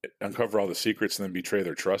then uncover all the secrets and then betray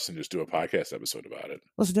their trust and just do a podcast episode about it.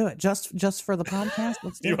 Let's do it just for the podcast.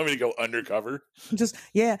 Let's do You want me to go undercover? Just,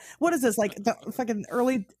 yeah. What is this, like the fucking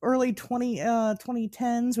early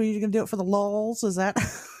 2010s where you're gonna do it for the lulz? Is that?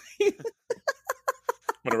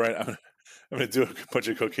 I'm gonna do a bunch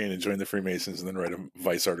of cocaine and join the Freemasons and then write a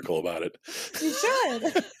Vice article about it. You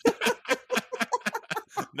should.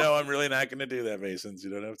 No, I'm really not gonna do that, Masons. You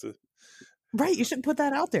don't have to. Right, you should put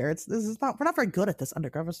that out there. We're not very good at this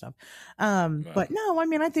undercover stuff. But no, I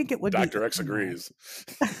mean, I think it would Dr. X agrees.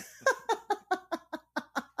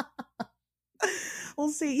 We'll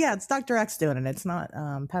see. Yeah, it's Dr. X doing it. It's not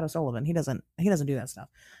Pat O'Sullivan. He doesn't do that stuff.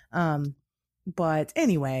 But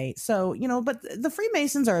anyway, so, but the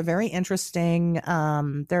Freemasons are a very interesting,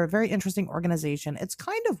 they're a very interesting organization. It's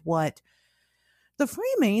kind of what the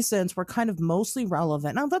Freemasons were kind of mostly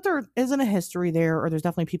relevant. Now that there isn't a history there, or there's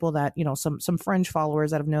definitely people that, some fringe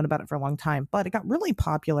followers that have known about it for a long time, but it got really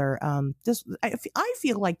popular. I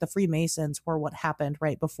feel like the Freemasons were what happened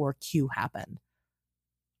right before Q happened.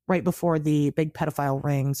 Right before the big pedophile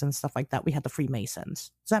rings and stuff like that, we had the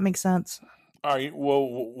Freemasons. Does that make sense? Are you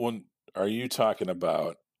talking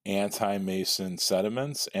about anti-Masonry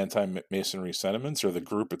sentiments, or the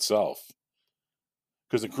group itself?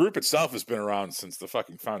 Because the group itself has been around since the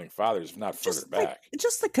fucking founding fathers, if not further back.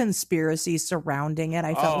 Just the conspiracy surrounding it.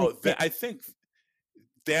 I think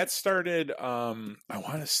that started. I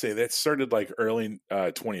want to say that started like early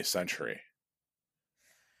 20th century.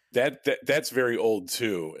 That's very old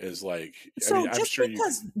too. Is like, so. I mean,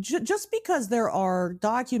 just because there are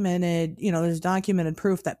documented, there's documented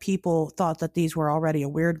proof that people thought that these were already a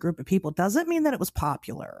weird group of people, doesn't mean that it was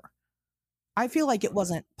popular. I feel like it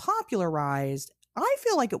wasn't popularized. I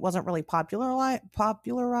feel like it wasn't really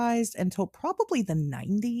popularized until probably the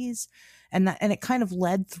 90s, and it kind of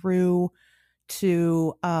led through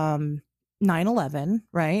to 9/11,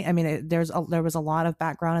 right? I mean, there was a lot of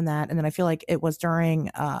background in that, and then I feel like it was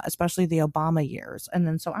during especially the Obama years, and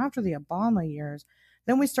then so after the Obama years,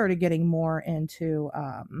 then we started getting more into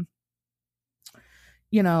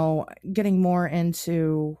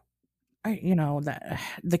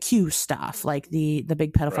the Q stuff, like the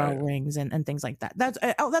big pedophile rings and things like that. That's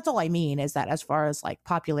all I mean, is that as far as like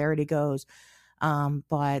popularity goes.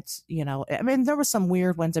 But I mean, there was some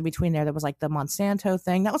weird ones in between there. There was like the Monsanto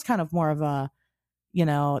thing. That was kind of more of a,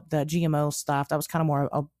 the GMO stuff. That was kind of more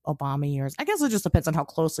Obama years. I guess it just depends on how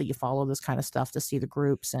closely you follow this kind of stuff to see the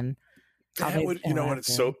groups and how they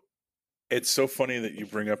it's so funny that you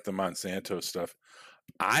bring up the Monsanto stuff.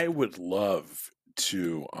 I would love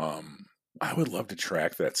to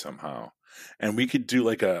track that somehow, and we could do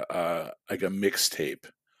like a mixtape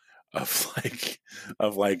of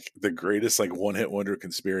the greatest like one-hit wonder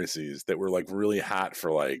conspiracies that were like really hot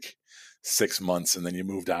for like 6 months, and then you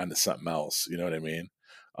moved on to something else. You know what I mean?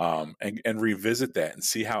 And revisit that and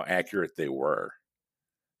see how accurate they were,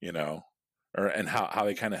 and how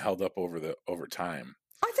they kind of held up over time.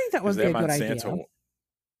 I think that would be a good idea.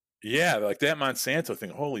 Yeah, like that Monsanto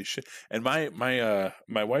thing. Holy shit! And my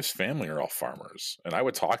wife's family are all farmers, and I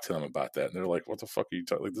would talk to them about that, and they're like, "What the fuck are you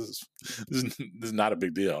talking? Like this is not a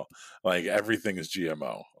big deal. Like everything is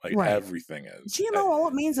GMO. Like everything is GMO. All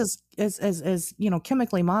it means is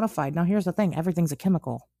chemically modified. Now here's the thing: everything's a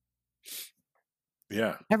chemical.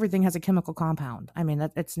 Yeah, everything has a chemical compound. I mean,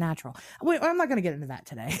 it's natural. I'm not going to get into that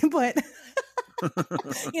today, but.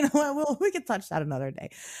 We could touch that another day.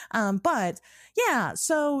 But yeah,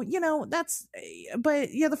 so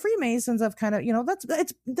the Freemasons have kind of,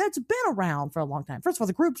 that's been around for a long time. First of all,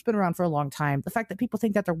 the group's been around for a long time. The fact that people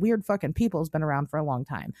think that they're weird fucking people has been around for a long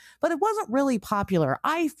time, but it wasn't really popular,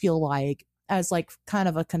 I feel like, as like kind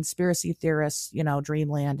of a conspiracy theorist,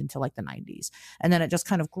 dreamland until like the 90s. And then it just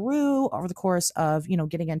kind of grew over the course of,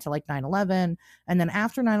 getting into like 9/11. And then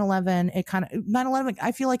after 9/11, 9/11,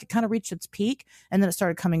 I feel like it kind of reached its peak, and then it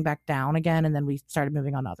started coming back down again. And then we started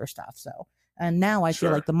moving on to other stuff. So, and now I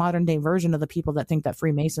feel like the modern day version of the people that think that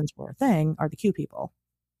Freemasons were a thing are the Q people.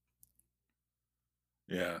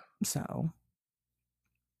 Yeah. So,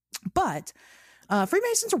 but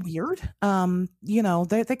Freemasons are weird.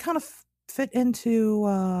 They kind of fit into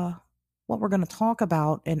what we're going to talk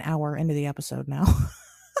about an hour into the episode now.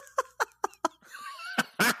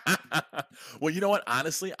 Well, you know what?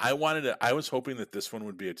 Honestly, I was hoping that this one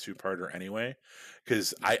would be a two-parter anyway,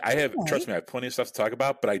 because I have, trust me, I have plenty of stuff to talk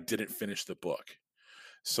about, but I didn't finish the book.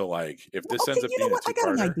 So, like, if this ends up being a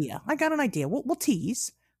two-parter, I got an idea. We'll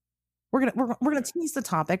tease. We're gonna tease the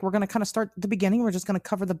topic. We're gonna kind of start at the beginning. We're just gonna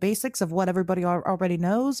cover the basics of what everybody already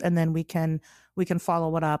knows, and then we can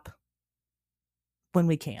follow it up when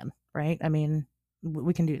we can. Right? I mean,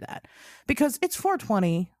 we can do that because it's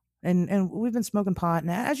 420. And we've been smoking pot,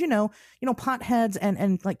 and as you know, potheads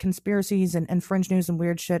and like conspiracies and fringe news and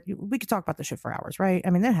weird shit. We could talk about this shit for hours, right?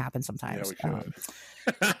 I mean, that happens sometimes. Yeah, we could.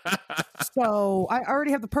 So I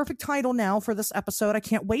already have the perfect title now for this episode. I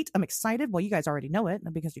can't wait. I'm excited. Well, you guys already know it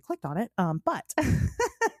because you clicked on it. But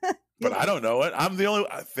but I don't know it. I'm the only.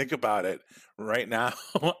 Think about it right now.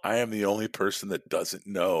 I am the only person that doesn't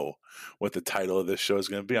know what the title of this show is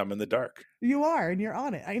going to be. I'm in the dark. You are, and you're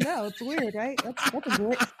on it. I know, it's weird, right?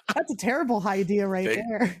 That's a terrible idea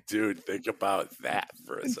there, dude. Think about that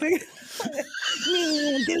for a second.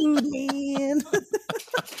 man.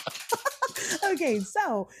 Okay,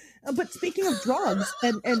 so, but speaking of drugs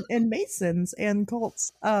and Masons and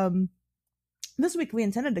cults, this week we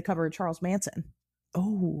intended to cover Charles Manson.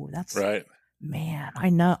 Oh, that's right. Man, I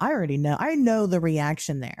already know. I know the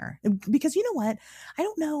reaction there because you know what? I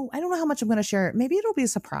don't know how much I'm going to share. Maybe it'll be a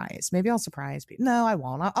surprise. Maybe I'll surprise people. No, I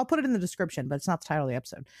won't. I'll put it in the description, but it's not the title of the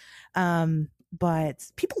episode.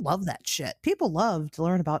 But people love that shit. People love to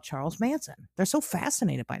learn about Charles Manson. They're so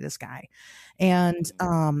fascinated by this guy. And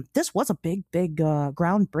this was a big,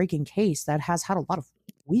 groundbreaking case that has had a lot of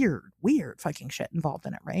weird fucking shit involved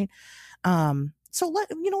in it, right? So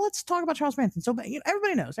let's talk about Charles Manson. So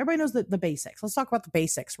everybody knows the basics. Let's talk about the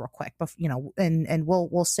basics real quick, but and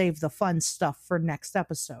we'll save the fun stuff for next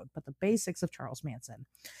episode. But the basics of Charles Manson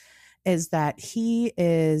is that he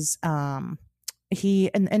is he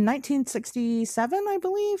in 1967, I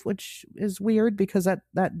believe, which is weird because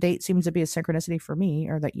that date seems to be a synchronicity for me,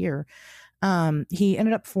 or that year. He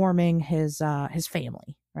ended up forming his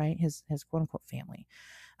family, right? His quote unquote family.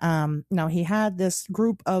 Now he had this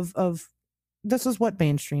group of this is what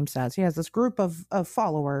mainstream says. He has this group of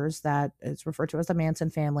followers that is referred to as the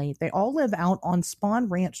Manson family. They all live out on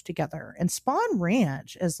Spahn Ranch together. And Spahn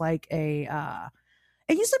Ranch is like it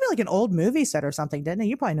used to be like an old movie set or something, didn't it?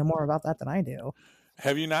 You probably know more about that than I do.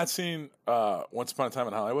 Have you not seen Once Upon a Time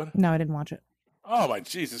in Hollywood? No, I didn't watch it. Oh my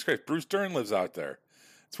Jesus Christ. Bruce Dern lives out there.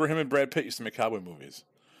 It's where him and Brad Pitt used to make cowboy movies.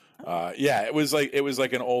 Yeah, it was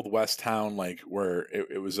like an old West town, like where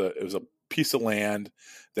it was a piece of land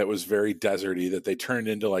that was very deserty that they turned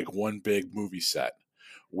into like one big movie set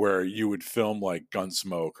where you would film like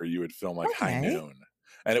Gunsmoke or you would film like High Noon,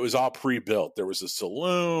 and it was all pre-built. There was a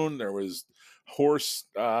saloon, there was horse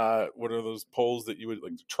what are those poles that you would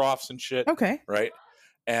like, troughs and shit, right?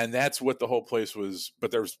 And that's what the whole place was.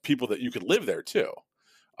 But there was people that you could live there too.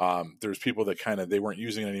 There's people that they weren't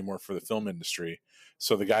using it anymore for the film industry,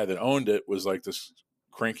 so the guy that owned it was like this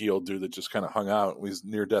cranky old dude that just kind of hung out. He was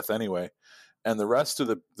near death anyway, and the rest of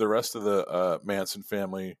the Manson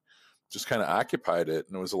family just kind of occupied it,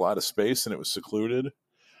 and it was a lot of space, and it was secluded,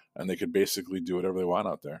 and they could basically do whatever they want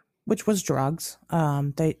out there. Which was drugs.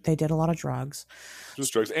 They did a lot of drugs.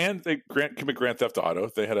 Just drugs, and they commit grand theft auto.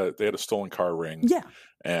 They had a stolen car ring. Yeah,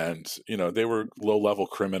 and they were low level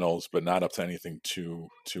criminals, but not up to anything too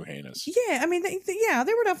heinous. Yeah, I mean, they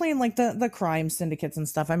were definitely in like the crime syndicates and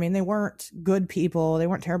stuff. I mean, they weren't good people. They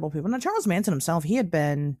weren't terrible people. Now, Charles Manson himself, he had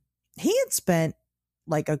spent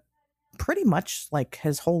like a pretty much like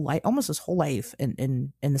his whole life, almost his whole life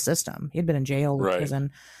in the system. He had been in jail,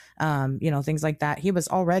 prison, things like that. He was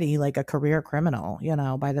already like a career criminal,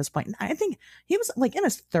 by this point. I think he was like in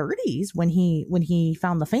his 30s when he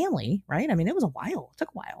found the family, right? I mean, it was a while. It took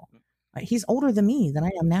a while. Like, he's older than me than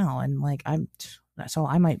I am now, and like so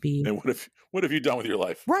I might be. And what have you done with your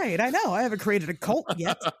life? Right, I know. I haven't created a cult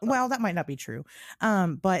yet. Well, that might not be true.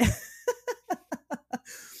 But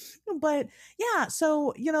but yeah,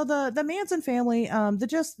 so the Manson family,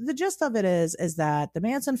 the gist of it is that the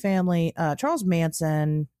Manson family, Charles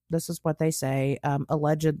Manson, this is what they say,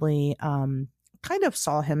 allegedly kind of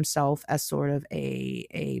saw himself as sort of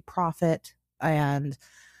a prophet, and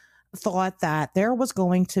thought that there was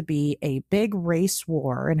going to be a big race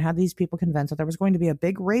war, and had these people convinced that there was going to be a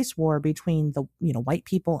big race war between the white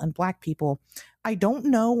people and black people. I don't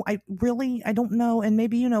know. I don't know. And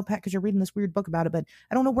maybe Pat, because you're reading this weird book about it, but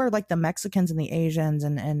I don't know where like the Mexicans and the Asians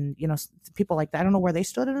and people like that, I don't know where they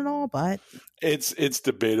stood in it all, but it's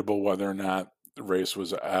debatable whether or not race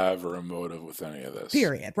was ever a motive with any of this.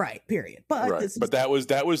 Period. Right. Period. But right. But that was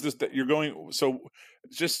this that you're going. So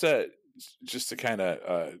just to kind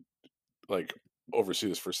of like oversee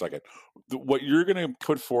this for a second, what you're going to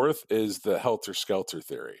put forth is the helter skelter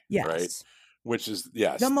theory, yes. right? Which is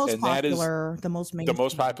the most popular, the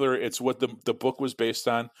most popular. It's what the book was based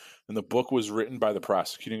on, and the book was written by the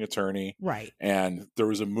prosecuting attorney, right? And there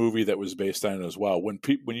was a movie that was based on it as well. When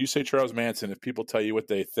you say Charles Manson, if people tell you what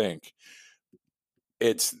they think,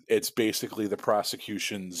 it's basically the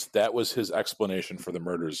prosecution's. That was his explanation for the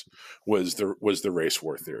murders. Was the race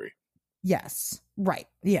war theory. Yes. Right.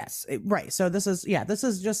 Yes. Right. So this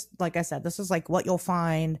is just, like I said, this is like what you'll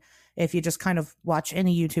find if you just kind of watch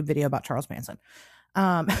any YouTube video about Charles Manson,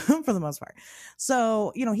 for the most part.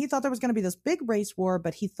 So, he thought there was going to be this big race war,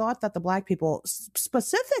 but he thought that the black people,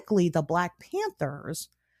 specifically the Black Panthers,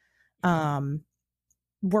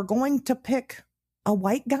 were going to pick a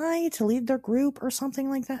white guy to lead their group or something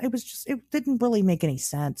like that. It didn't really make any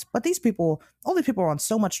sense. But all these people were on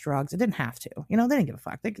so much drugs, it didn't have to. They didn't give a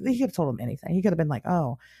fuck. They could have told him anything. He could have been like,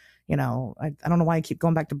 oh, I don't know why I keep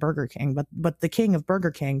going back to Burger King, but the king of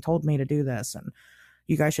Burger King told me to do this, and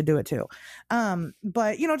you guys should do it too.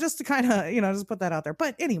 But just to kind of, just put that out there.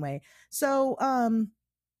 But anyway, so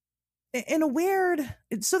in a weird,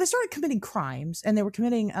 so they started committing crimes, and they were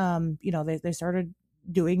committing, they started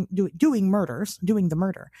doing the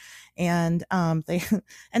murder, and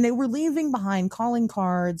they were leaving behind calling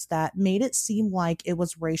cards that made it seem like it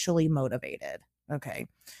was racially motivated. Okay,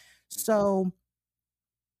 so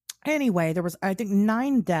anyway, there was, I think,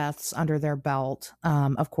 9 deaths under their belt.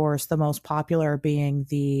 Of course, the most popular being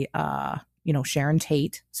the Sharon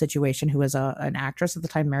Tate situation, who was an actress at the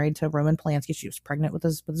time, married to Roman Polanski. She was pregnant with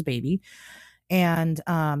his baby, and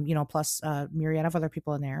plus a myriad of other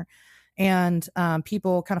people in there. And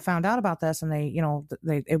people kind of found out about this, and they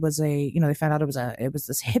found out it was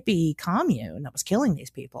this hippie commune that was killing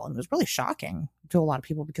these people, and it was really shocking to a lot of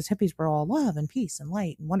people because hippies were all love and peace and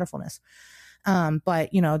light and wonderfulness. But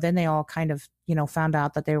then they all kind of found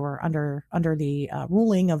out that they were under the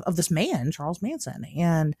ruling of this man, Charles Manson,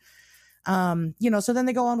 and so then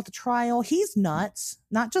they go on with the trial. He's nuts.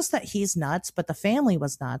 Not just that he's nuts, but the family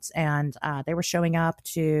was nuts. And they were showing up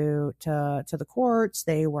to the courts.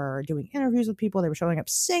 They were doing interviews with people. They were showing up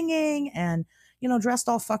singing and, dressed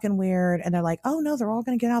all fucking weird. And they're like, oh no, they're all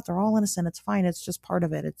going to get out. They're all innocent. It's fine. It's just part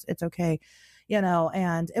of it. It's okay.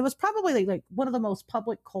 And it was probably like one of the most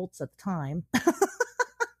public cults at the time.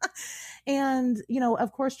 And,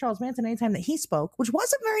 of course, Charles Manson, anytime that he spoke, which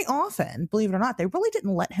wasn't very often, believe it or not, they really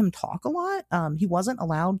didn't let him talk a lot. He wasn't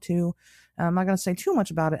allowed to, I'm not going to say too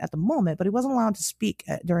much about it at the moment, but he wasn't allowed to speak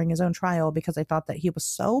during his own trial because they thought that he was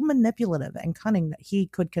so manipulative and cunning that he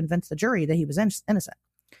could convince the jury that he was innocent.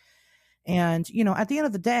 And, at the end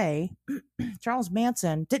of the day, Charles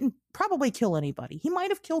Manson didn't probably kill anybody. He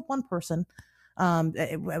might have killed one person,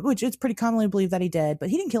 which it's pretty commonly believed that he did, but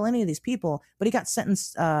he didn't kill any of these people. But he got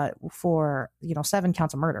sentenced for 7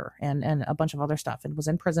 counts of murder and a bunch of other stuff, and was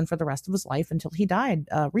in prison for the rest of his life until he died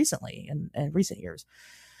recently in recent years.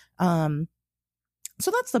 So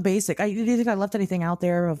that's the basic. Do you think I left anything out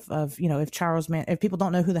there of if people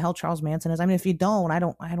don't know who the hell Charles Manson is? I mean, if you don't, I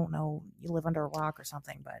don't know. You live under a rock or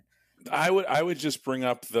something. But I would just bring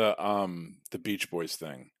up the Beach Boys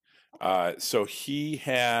thing. So he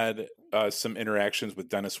had some interactions with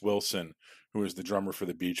Dennis Wilson, who was the drummer for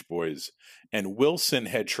the Beach Boys, and Wilson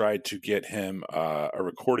had tried to get him a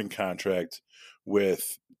recording contract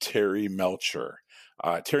with Terry Melcher.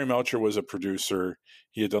 Terry Melcher was a producer.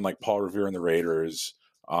 He had done like Paul Revere and the Raiders.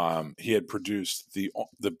 He had produced the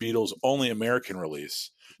Beatles' only American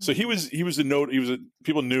release. So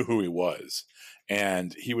people knew who he was,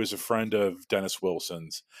 and he was a friend of Dennis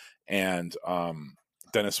Wilson's, and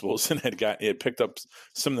Dennis Wilson had picked up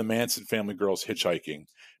some of the Manson family girls hitchhiking,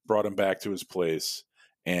 brought him back to his place,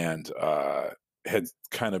 and had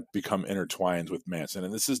kind of become intertwined with Manson.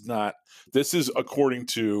 And this is according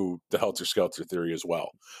to the Helter Skelter theory as well.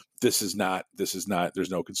 This is not, there's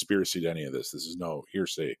no conspiracy to any of this. This is no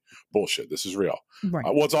hearsay bullshit. This is real. Right.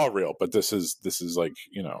 Well, it's all real, but this is like,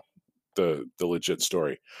 the legit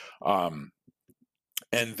story. And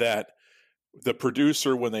that the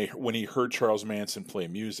producer, when he heard Charles Manson play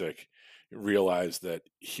music, realized that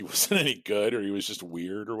he wasn't any good, or he was just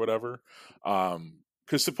weird or whatever.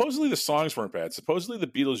 Because supposedly the songs weren't bad. Supposedly the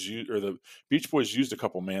the Beach Boys used a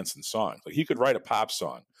couple Manson songs. Like, he could write a pop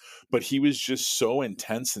song, but he was just so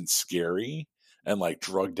intense and scary and like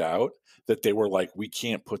drugged out that they were like, we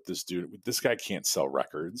can't put this guy can't sell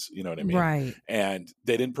records. You know what I mean? Right. And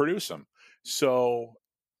they didn't produce him. So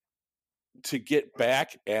to get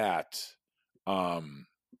back at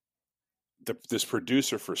this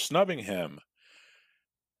producer for snubbing him,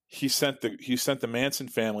 he sent the Manson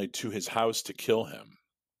family to his house to kill him.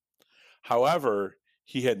 However,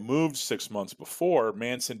 he had moved 6 months before.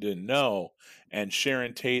 Manson didn't know, and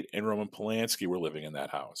Sharon Tate and Roman Polanski were living in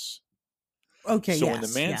that house. Okay. So yes, when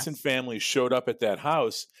the Manson yes. family showed up at that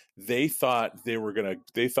house, they thought they were gonna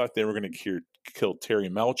kill Terry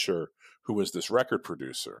Melcher, who was this record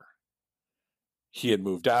producer. He had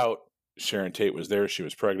moved out. Sharon Tate was there. She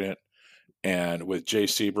was pregnant, and with Jay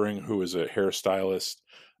Sebring, who was a hairstylist,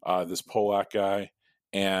 this Polak guy,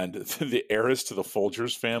 and the heiress to the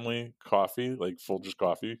Folgers family coffee, like Folgers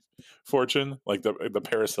coffee fortune, like the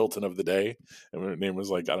Paris Hilton of the day. And her name was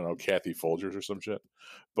like, I don't know, Kathy Folgers or some shit.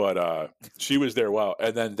 But she was there. Well,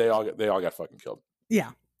 and then they all got fucking killed.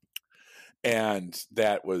 Yeah. And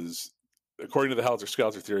that was, according to the Helter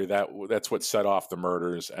Skelter theory, that's what set off the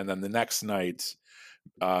murders. And then the next night,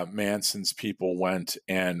 Manson's people went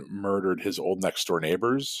and murdered his old next door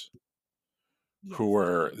neighbors, who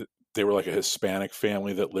were like a Hispanic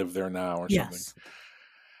family that lived there now or something.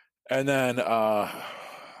 And then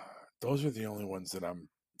those are the only ones that I'm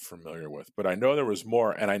familiar with. But I know there was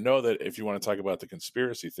more, and I know that if you want to talk about the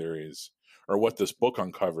conspiracy theories or what this book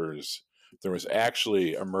uncovers, there was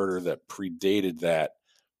actually a murder that predated that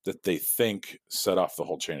they think set off the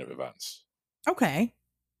whole chain of events. Okay.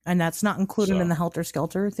 And that's not included in the Helter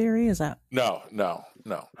Skelter theory? Is that? No.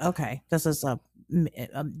 Okay. This is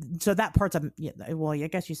so that part's well, I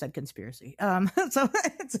guess you said conspiracy. So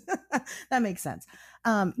that makes sense.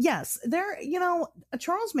 Yes,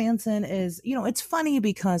 Charles Manson is, it's funny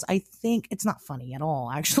because I think it's not funny at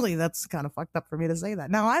all. Actually, that's kind of fucked up for me to say that.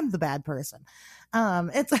 Now I'm the bad person.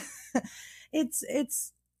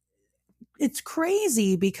 It's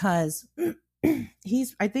crazy because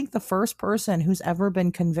he's, I think, the first person who's ever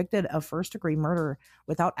been convicted of first-degree murder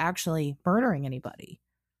without actually murdering anybody.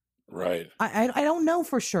 Right. I don't know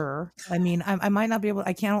for sure. I mean, I might not be able.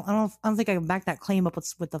 I don't think I can back that claim up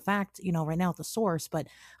with the fact, right now at the source. But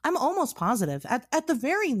I'm almost positive, at the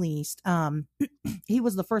very least, he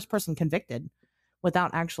was the first person convicted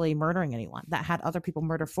without actually murdering anyone that had other people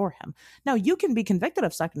murder for him. Now, you can be convicted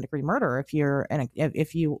of second-degree murder if you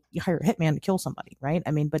hire a hitman to kill somebody, right?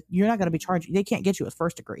 I mean, but you're not going to be charged. They can't get you with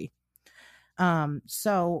first degree.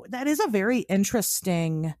 So that is a very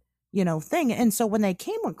interesting, thing. And so when they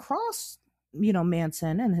came across,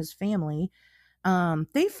 Manson and his family,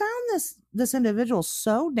 they found this individual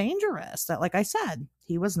so dangerous that, like I said,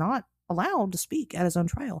 he was not allowed to speak at his own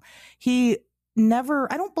trial. I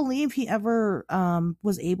don't believe he ever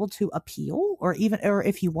was able to appeal, or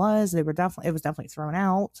if he was, it was definitely thrown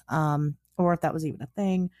out, or if that was even a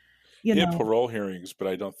thing. He had parole hearings, but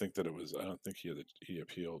I don't think he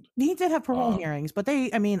appealed. He did have parole hearings, but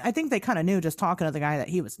I think they kind of knew, just talking to the guy, that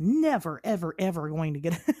he was never, ever, ever going to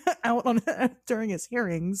get out during his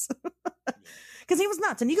hearings. Because he was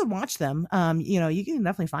nuts, and you could watch them. You can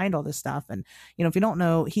definitely find all this stuff, and if you don't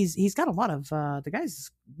know, he's got a lot of the guy's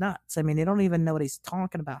nuts. I mean, they don't even know what he's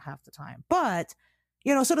talking about half the time. But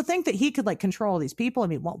so to think that he could like control these people, I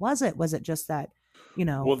mean, what was it? Was it just that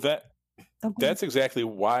Well, that's exactly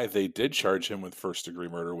why they did charge him with first degree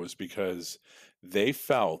murder, was because they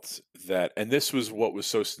felt that, and this was what was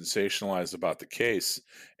so sensationalized about the case,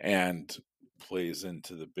 and plays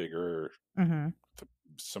into the bigger. Mm-hmm.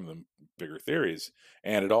 Some of the bigger theories,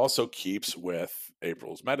 and it also keeps with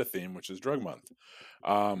April's meta theme, which is Drug Month,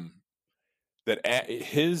 that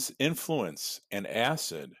his influence and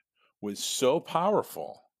acid was so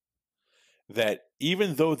powerful that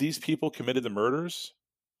even though these people committed the murders,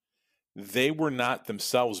 they were not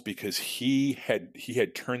themselves, because he had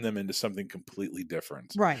turned them into something completely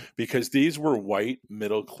different. Right. Because these were white,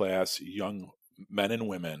 middle-class, young men and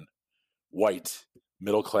women, white,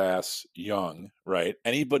 middle class, young, right?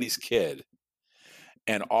 Anybody's kid.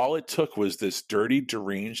 And all it took was this dirty,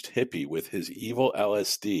 deranged hippie with his evil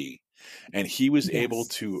LSD. And he was able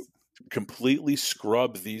to completely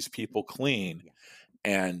scrub these people clean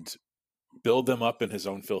and build them up in his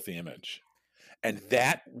own filthy image. And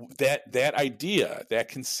that idea, that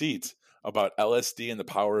conceit about LSD and the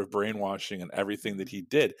power of brainwashing and everything that he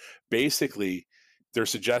did, basically they're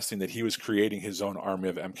suggesting that he was creating his own army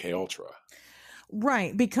of MK Ultra.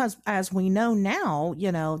 Right, because as we know now,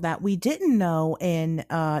 that we didn't know in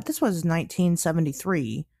this was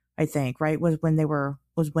 1973, I think, right? They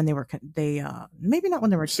maybe not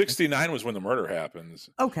when they were 69 was when the murder happens.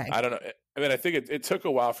 okay. I don't know. I mean, I think it took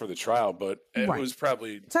a while for the trial, but it Right. was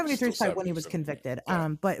probably 73 still is probably when he 70, was 71. convicted. Yeah.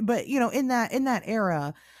 But in that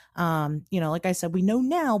era, like I said, we know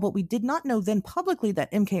now, but we did not know then publicly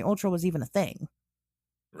that MK Ultra was even a thing.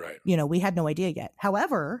 Right. We had no idea yet.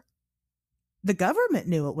 However, the government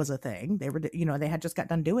knew it was a thing. They were, they had just got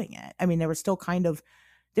done doing it. I mean, they were still kind of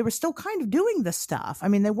doing this stuff. I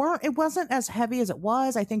mean, it wasn't as heavy as it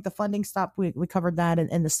was. I think the funding stopped. We covered that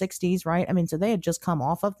in the 60s, right? I mean, so they had just come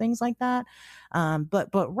off of things like that.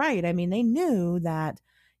 But right. I mean, they knew that,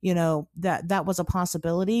 that was a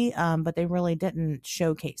possibility, but they really didn't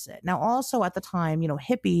showcase it. Now, also at the time,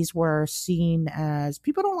 hippies were seen as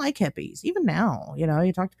people don't like hippies. Even now, you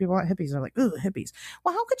talk to people about hippies, they're like, ooh, hippies.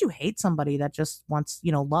 Well, how could you hate somebody that just wants,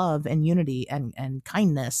 love and unity and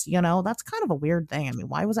kindness? That's kind of a weird thing. I mean,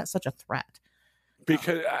 why was that such a threat?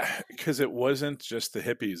 Because it wasn't just the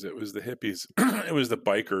hippies. It was the hippies. It was the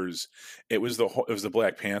bikers. It was the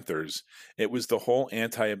Black Panthers. It was the whole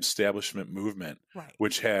anti-establishment movement, Right.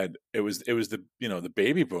 which it was the the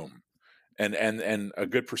baby boom, and a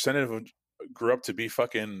good percentage of them grew up to be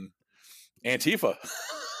fucking Antifa.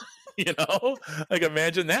 Like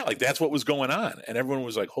imagine that. Like that's what was going on, and everyone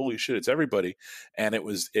was like, "Holy shit, it's everybody!" And it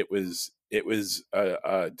was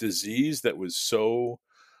a disease that was so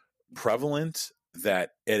prevalent that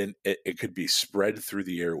it could be spread through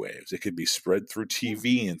the airwaves. It could be spread through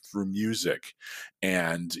TV and through music.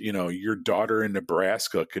 And, your daughter in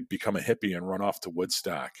Nebraska could become a hippie and run off to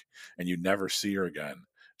Woodstock and you never see her again.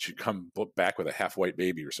 She'd come back with a half white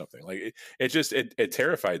baby or something. Like it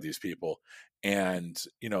terrified these people. And,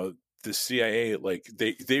 the CIA, like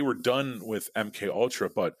they were done with MK Ultra,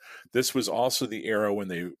 but this was also the era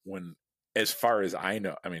when as far as I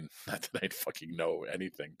know, I mean, not that I fucking know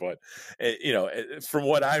anything, but from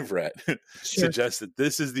what I've read, Sure. suggests that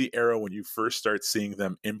this is the era when you first start seeing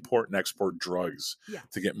them import and export drugs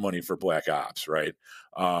to get money for black ops, right?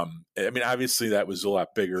 I mean, obviously that was a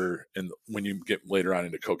lot bigger, and when you get later on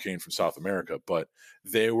into cocaine from South America, but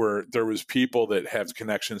there was people that have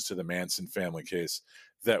connections to the Manson family case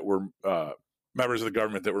that were members of the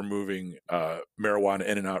government that were moving marijuana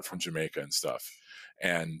in and out from Jamaica and stuff,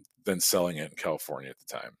 and then selling it in California at the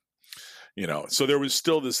time. So there was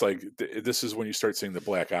still this, like, this is when you start seeing the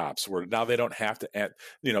black ops, where now they don't have to add,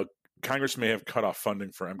 Congress may have cut off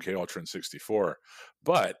funding for MK Ultra in 64,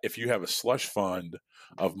 but if you have a slush fund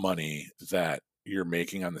of money that you're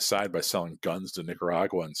making on the side by selling guns to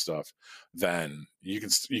Nicaragua and stuff, then you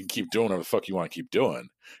can keep doing whatever the fuck you want to keep doing,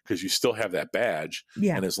 because you still have that badge.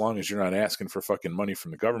 Yeah. And as long as you're not asking for fucking money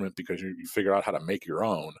from the government because you figure out how to make your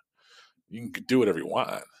own, you can do whatever you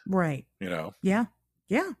want. Right. Yeah.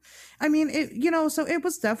 Yeah. I mean, so it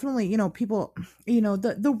was definitely, people,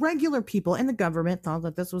 the regular people in the government thought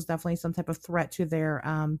that this was definitely some type of threat to their,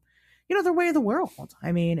 their way of the world.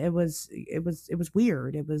 I mean, it was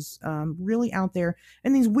weird. It was really out there.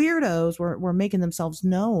 And these weirdos were making themselves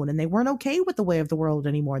known, and they weren't okay with the way of the world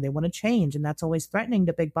anymore. They want to change. And that's always threatening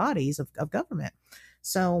to big bodies of government.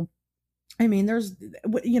 So, I mean, there's,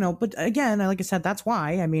 but again, like I said, that's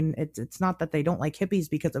why. I mean, it's not that they don't like hippies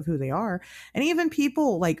because of who they are. And even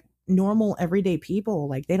people like normal everyday people,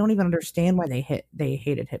 like they don't even understand why they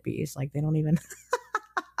hated hippies. Like they don't even,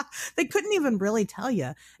 they couldn't even really tell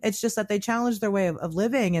you. It's just that they challenged their way of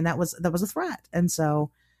living, and that was a threat. And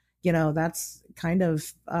so, that's kind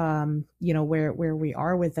of, where we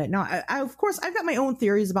are with it. Now, I of course, I've got my own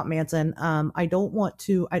theories about Manson. I definitely don't want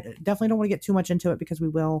to get too much into it, because we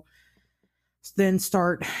will then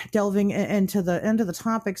start delving into the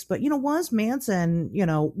topics. But was Manson,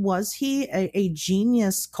 was he a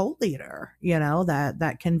genius cult leader,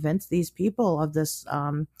 that convinced these people of this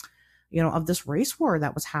of this race war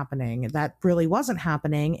that was happening, that really wasn't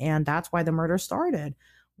happening, and that's why the murder started?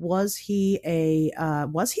 Was he a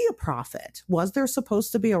prophet? Was there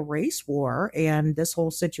supposed to be a race war, and this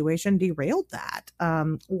whole situation derailed that?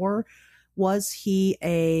 Or was he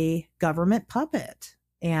a government puppet?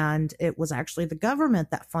 And it was actually the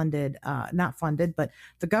government that not funded, but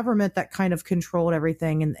the government that kind of controlled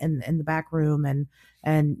everything in the back room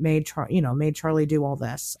and made Charlie do all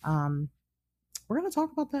this. We're going to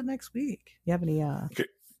talk about that next week. You have any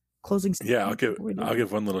closing statements? Yeah, I'll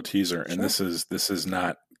give one little teaser, Sure. and this is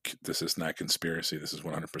not conspiracy. This is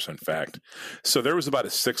 100% fact. So there was about a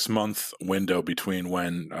 6-month window between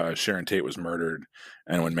when Sharon Tate was murdered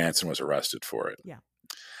and when Manson was arrested for it. Yeah.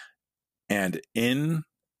 And in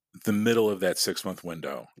the middle of that 6-month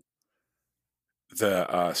window, the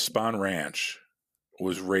Spahn Ranch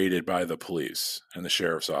was raided by the police and the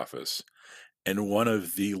sheriff's office, and one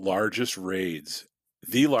of the largest raids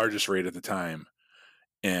at the time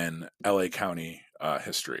in LA County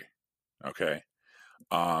history. Okay.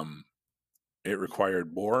 It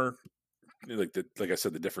required more, like I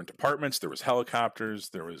said, the different departments. There was helicopters,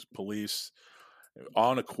 there was police,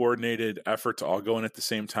 all in a coordinated effort to all go in at the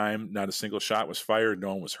same time. Not a single shot was fired. No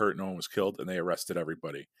one was hurt. No one was killed. And they arrested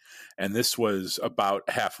everybody. And this was about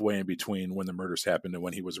halfway in between when the murders happened and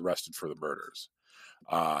when he was arrested for the murders.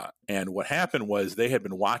 And what happened was they had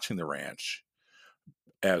been watching the ranch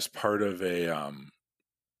as part of a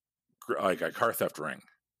car theft ring.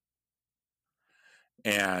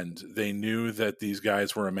 And they knew that these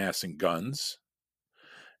guys were amassing guns.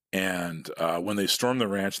 And when they stormed the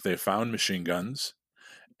ranch, they found machine guns,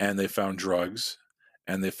 and they found drugs,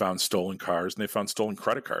 and they found stolen cars, and they found stolen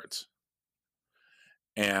credit cards.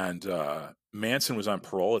 And Manson was on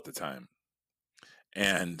parole at the time.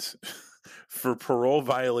 And for parole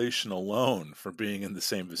violation alone, for being in the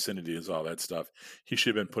same vicinity as all that stuff, he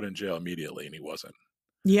should have been put in jail immediately, and he wasn't.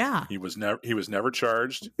 Yeah. He was never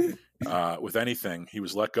charged with anything. He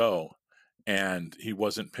was let go. And he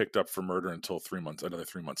wasn't picked up for murder until another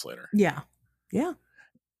 3 months later. Yeah. Yeah.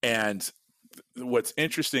 And what's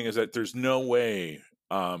interesting is that there's no way,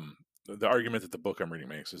 the argument that the book I'm reading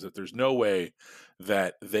makes is that there's no way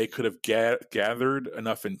that they could have gathered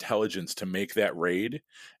enough intelligence to make that raid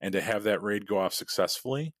and to have that raid go off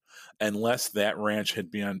successfully unless that ranch had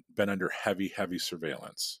been under heavy, heavy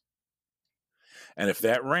surveillance. And if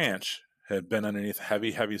that ranch had been underneath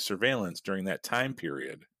heavy, heavy surveillance during that time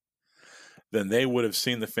period, then they would have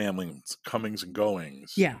seen the family's comings and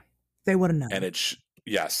goings. Yeah, they would have known. And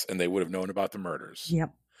yes, and they would have known about the murders.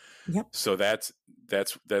 Yep. So that's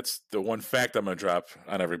the one fact I'm going to drop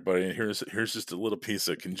on everybody. And here's just a little piece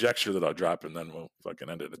of conjecture that I'll drop, and then we'll fucking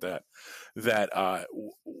end it at that. That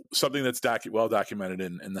something that's well documented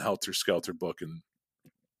in the Helter Skelter book and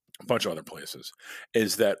a bunch of other places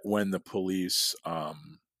is that when the police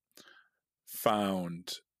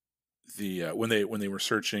found when they were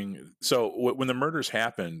searching, so when the murders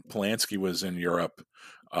happened, Polanski was in Europe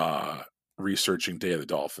researching Day of the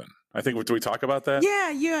Dolphin. I think, did we talk about that? Yeah,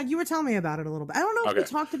 you were telling me about it a little bit. I don't know if we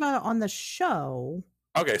talked about it on the show.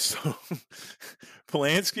 Okay, so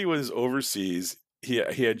Polanski was overseas. He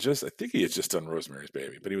had just done Rosemary's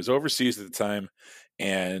Baby, but he was overseas at the time,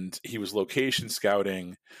 and he was location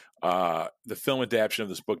scouting the film adaptation of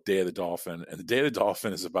this book, Day of the Dolphin. And the Day of the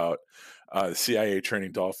Dolphin is about the CIA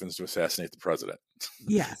training dolphins to assassinate the president.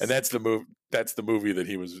 Yes, and that's the movie that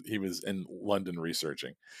he was in London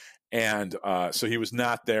researching. And so he was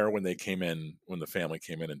not there when the family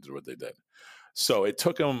came in and did what they did. So it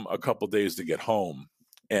took him a couple days to get home,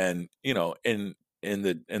 and in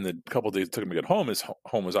the couple of days it took him to get home, his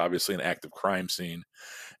home was obviously an active crime scene,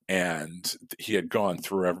 and he had gone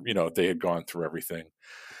through they had gone through everything,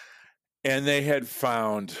 and they had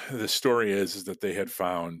found, the story is that they had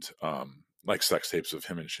found like sex tapes of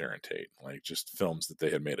him and Sharon Tate, like just films that they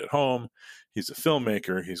had made at home. He's a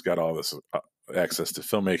filmmaker. He's got all this access to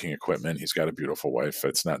filmmaking equipment. He's got a beautiful wife.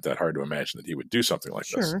 It's not that hard to imagine that he would do something like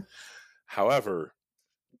this. However,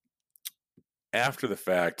 after the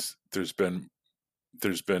fact, there's been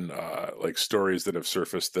like stories that have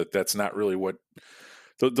surfaced that's not really what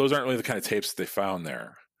those aren't really the kind of tapes that they found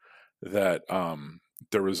there. That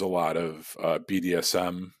there was a lot of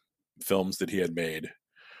BDSM films that he had made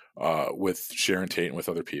with Sharon Tate and with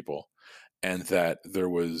other people, and that there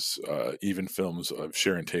was even films of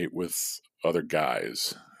Sharon Tate with other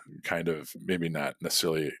guys, kind of maybe not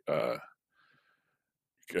necessarily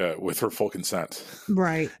with her full consent,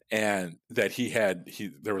 right? And that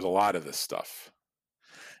there was a lot of this stuff,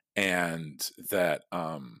 and that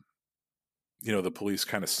the police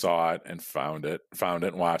kind of saw it and found it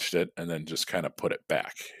and watched it, and then just kind of put it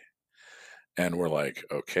back, and we're like,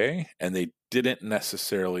 okay. And they didn't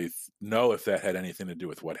necessarily know if that had anything to do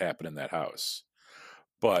with what happened in that house,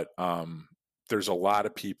 but there's a lot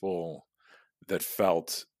of people that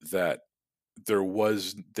felt that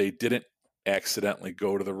they didn't accidentally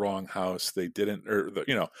go to the wrong house. They didn't,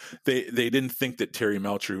 they didn't think that Terry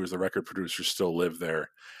Melcher, who was the record producer, still lived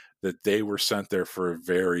there, that they were sent there for a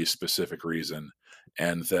very specific reason.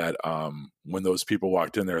 And that when those people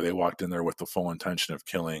walked in there, they walked in there with the full intention of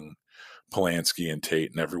killing Polanski and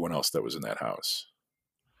Tate and everyone else that was in that house.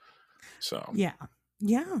 So yeah.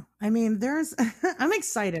 I mean, I'm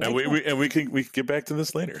excited. And we can get back to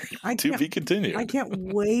this later. To be continued. I can't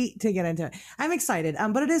wait to get into it. I'm excited.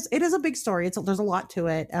 But it is a big story. There's a lot to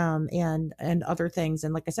it. And other things.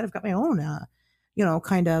 And like I said, I've got my own,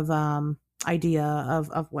 kind of idea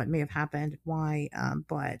of what may have happened, why.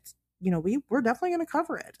 But we're definitely going to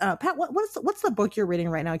cover it. Pat, what's the book you're reading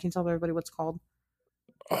right now? Can you tell everybody what's called?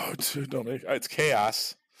 Oh, dude, don't make it's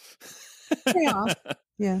Chaos. Chaos.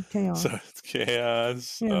 Yeah, Chaos. So it's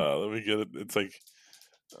Chaos. Yeah. Let me get it. It's like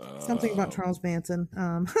something about Charles Manson.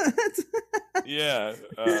 Yeah.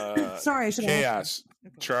 Sorry, I should have. Chaos.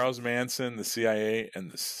 Okay. Charles Manson, the CIA, and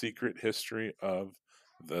the secret history of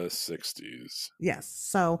the 60s. Yes.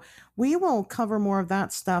 So we will cover more of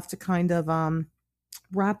that stuff to kind of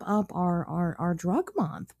wrap up our drug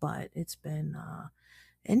month, but it's been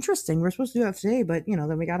interesting. We're supposed to do that today, but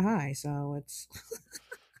then we got high, so it's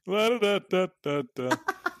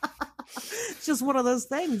it's just one of those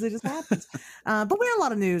things. It just happens. But we had a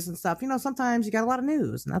lot of news and stuff. Sometimes you got a lot of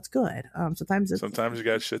news, and that's good. Sometimes you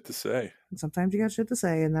got shit to say. Sometimes you got shit to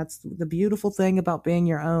say, and that's the beautiful thing about being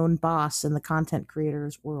your own boss in the content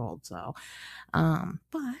creators world. So, but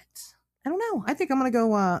I don't know. I think I'm gonna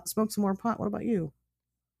go smoke some more pot. What about you?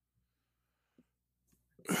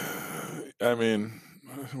 I mean,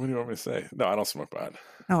 what do you want me to say? No, I don't smoke pot.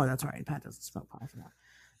 Oh, that's right. Pat doesn't smoke pot for that.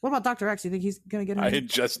 What about Dr. X? You think he's going to get him? I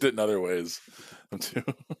adjust it in other ways.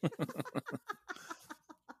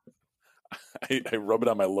 I rub it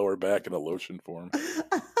on my lower back in a lotion form.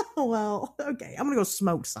 Well, okay. I'm going to go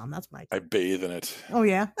smoke some. That's my... I bathe in it. Oh,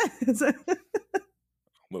 yeah? Let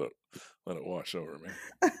it wash over me.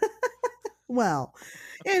 Well,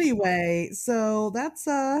 anyway, so that's...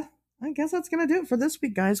 I guess that's going to do it for this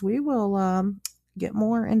week, guys. We will get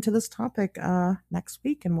more into this topic next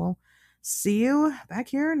week, and we'll see you back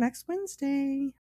here next Wednesday.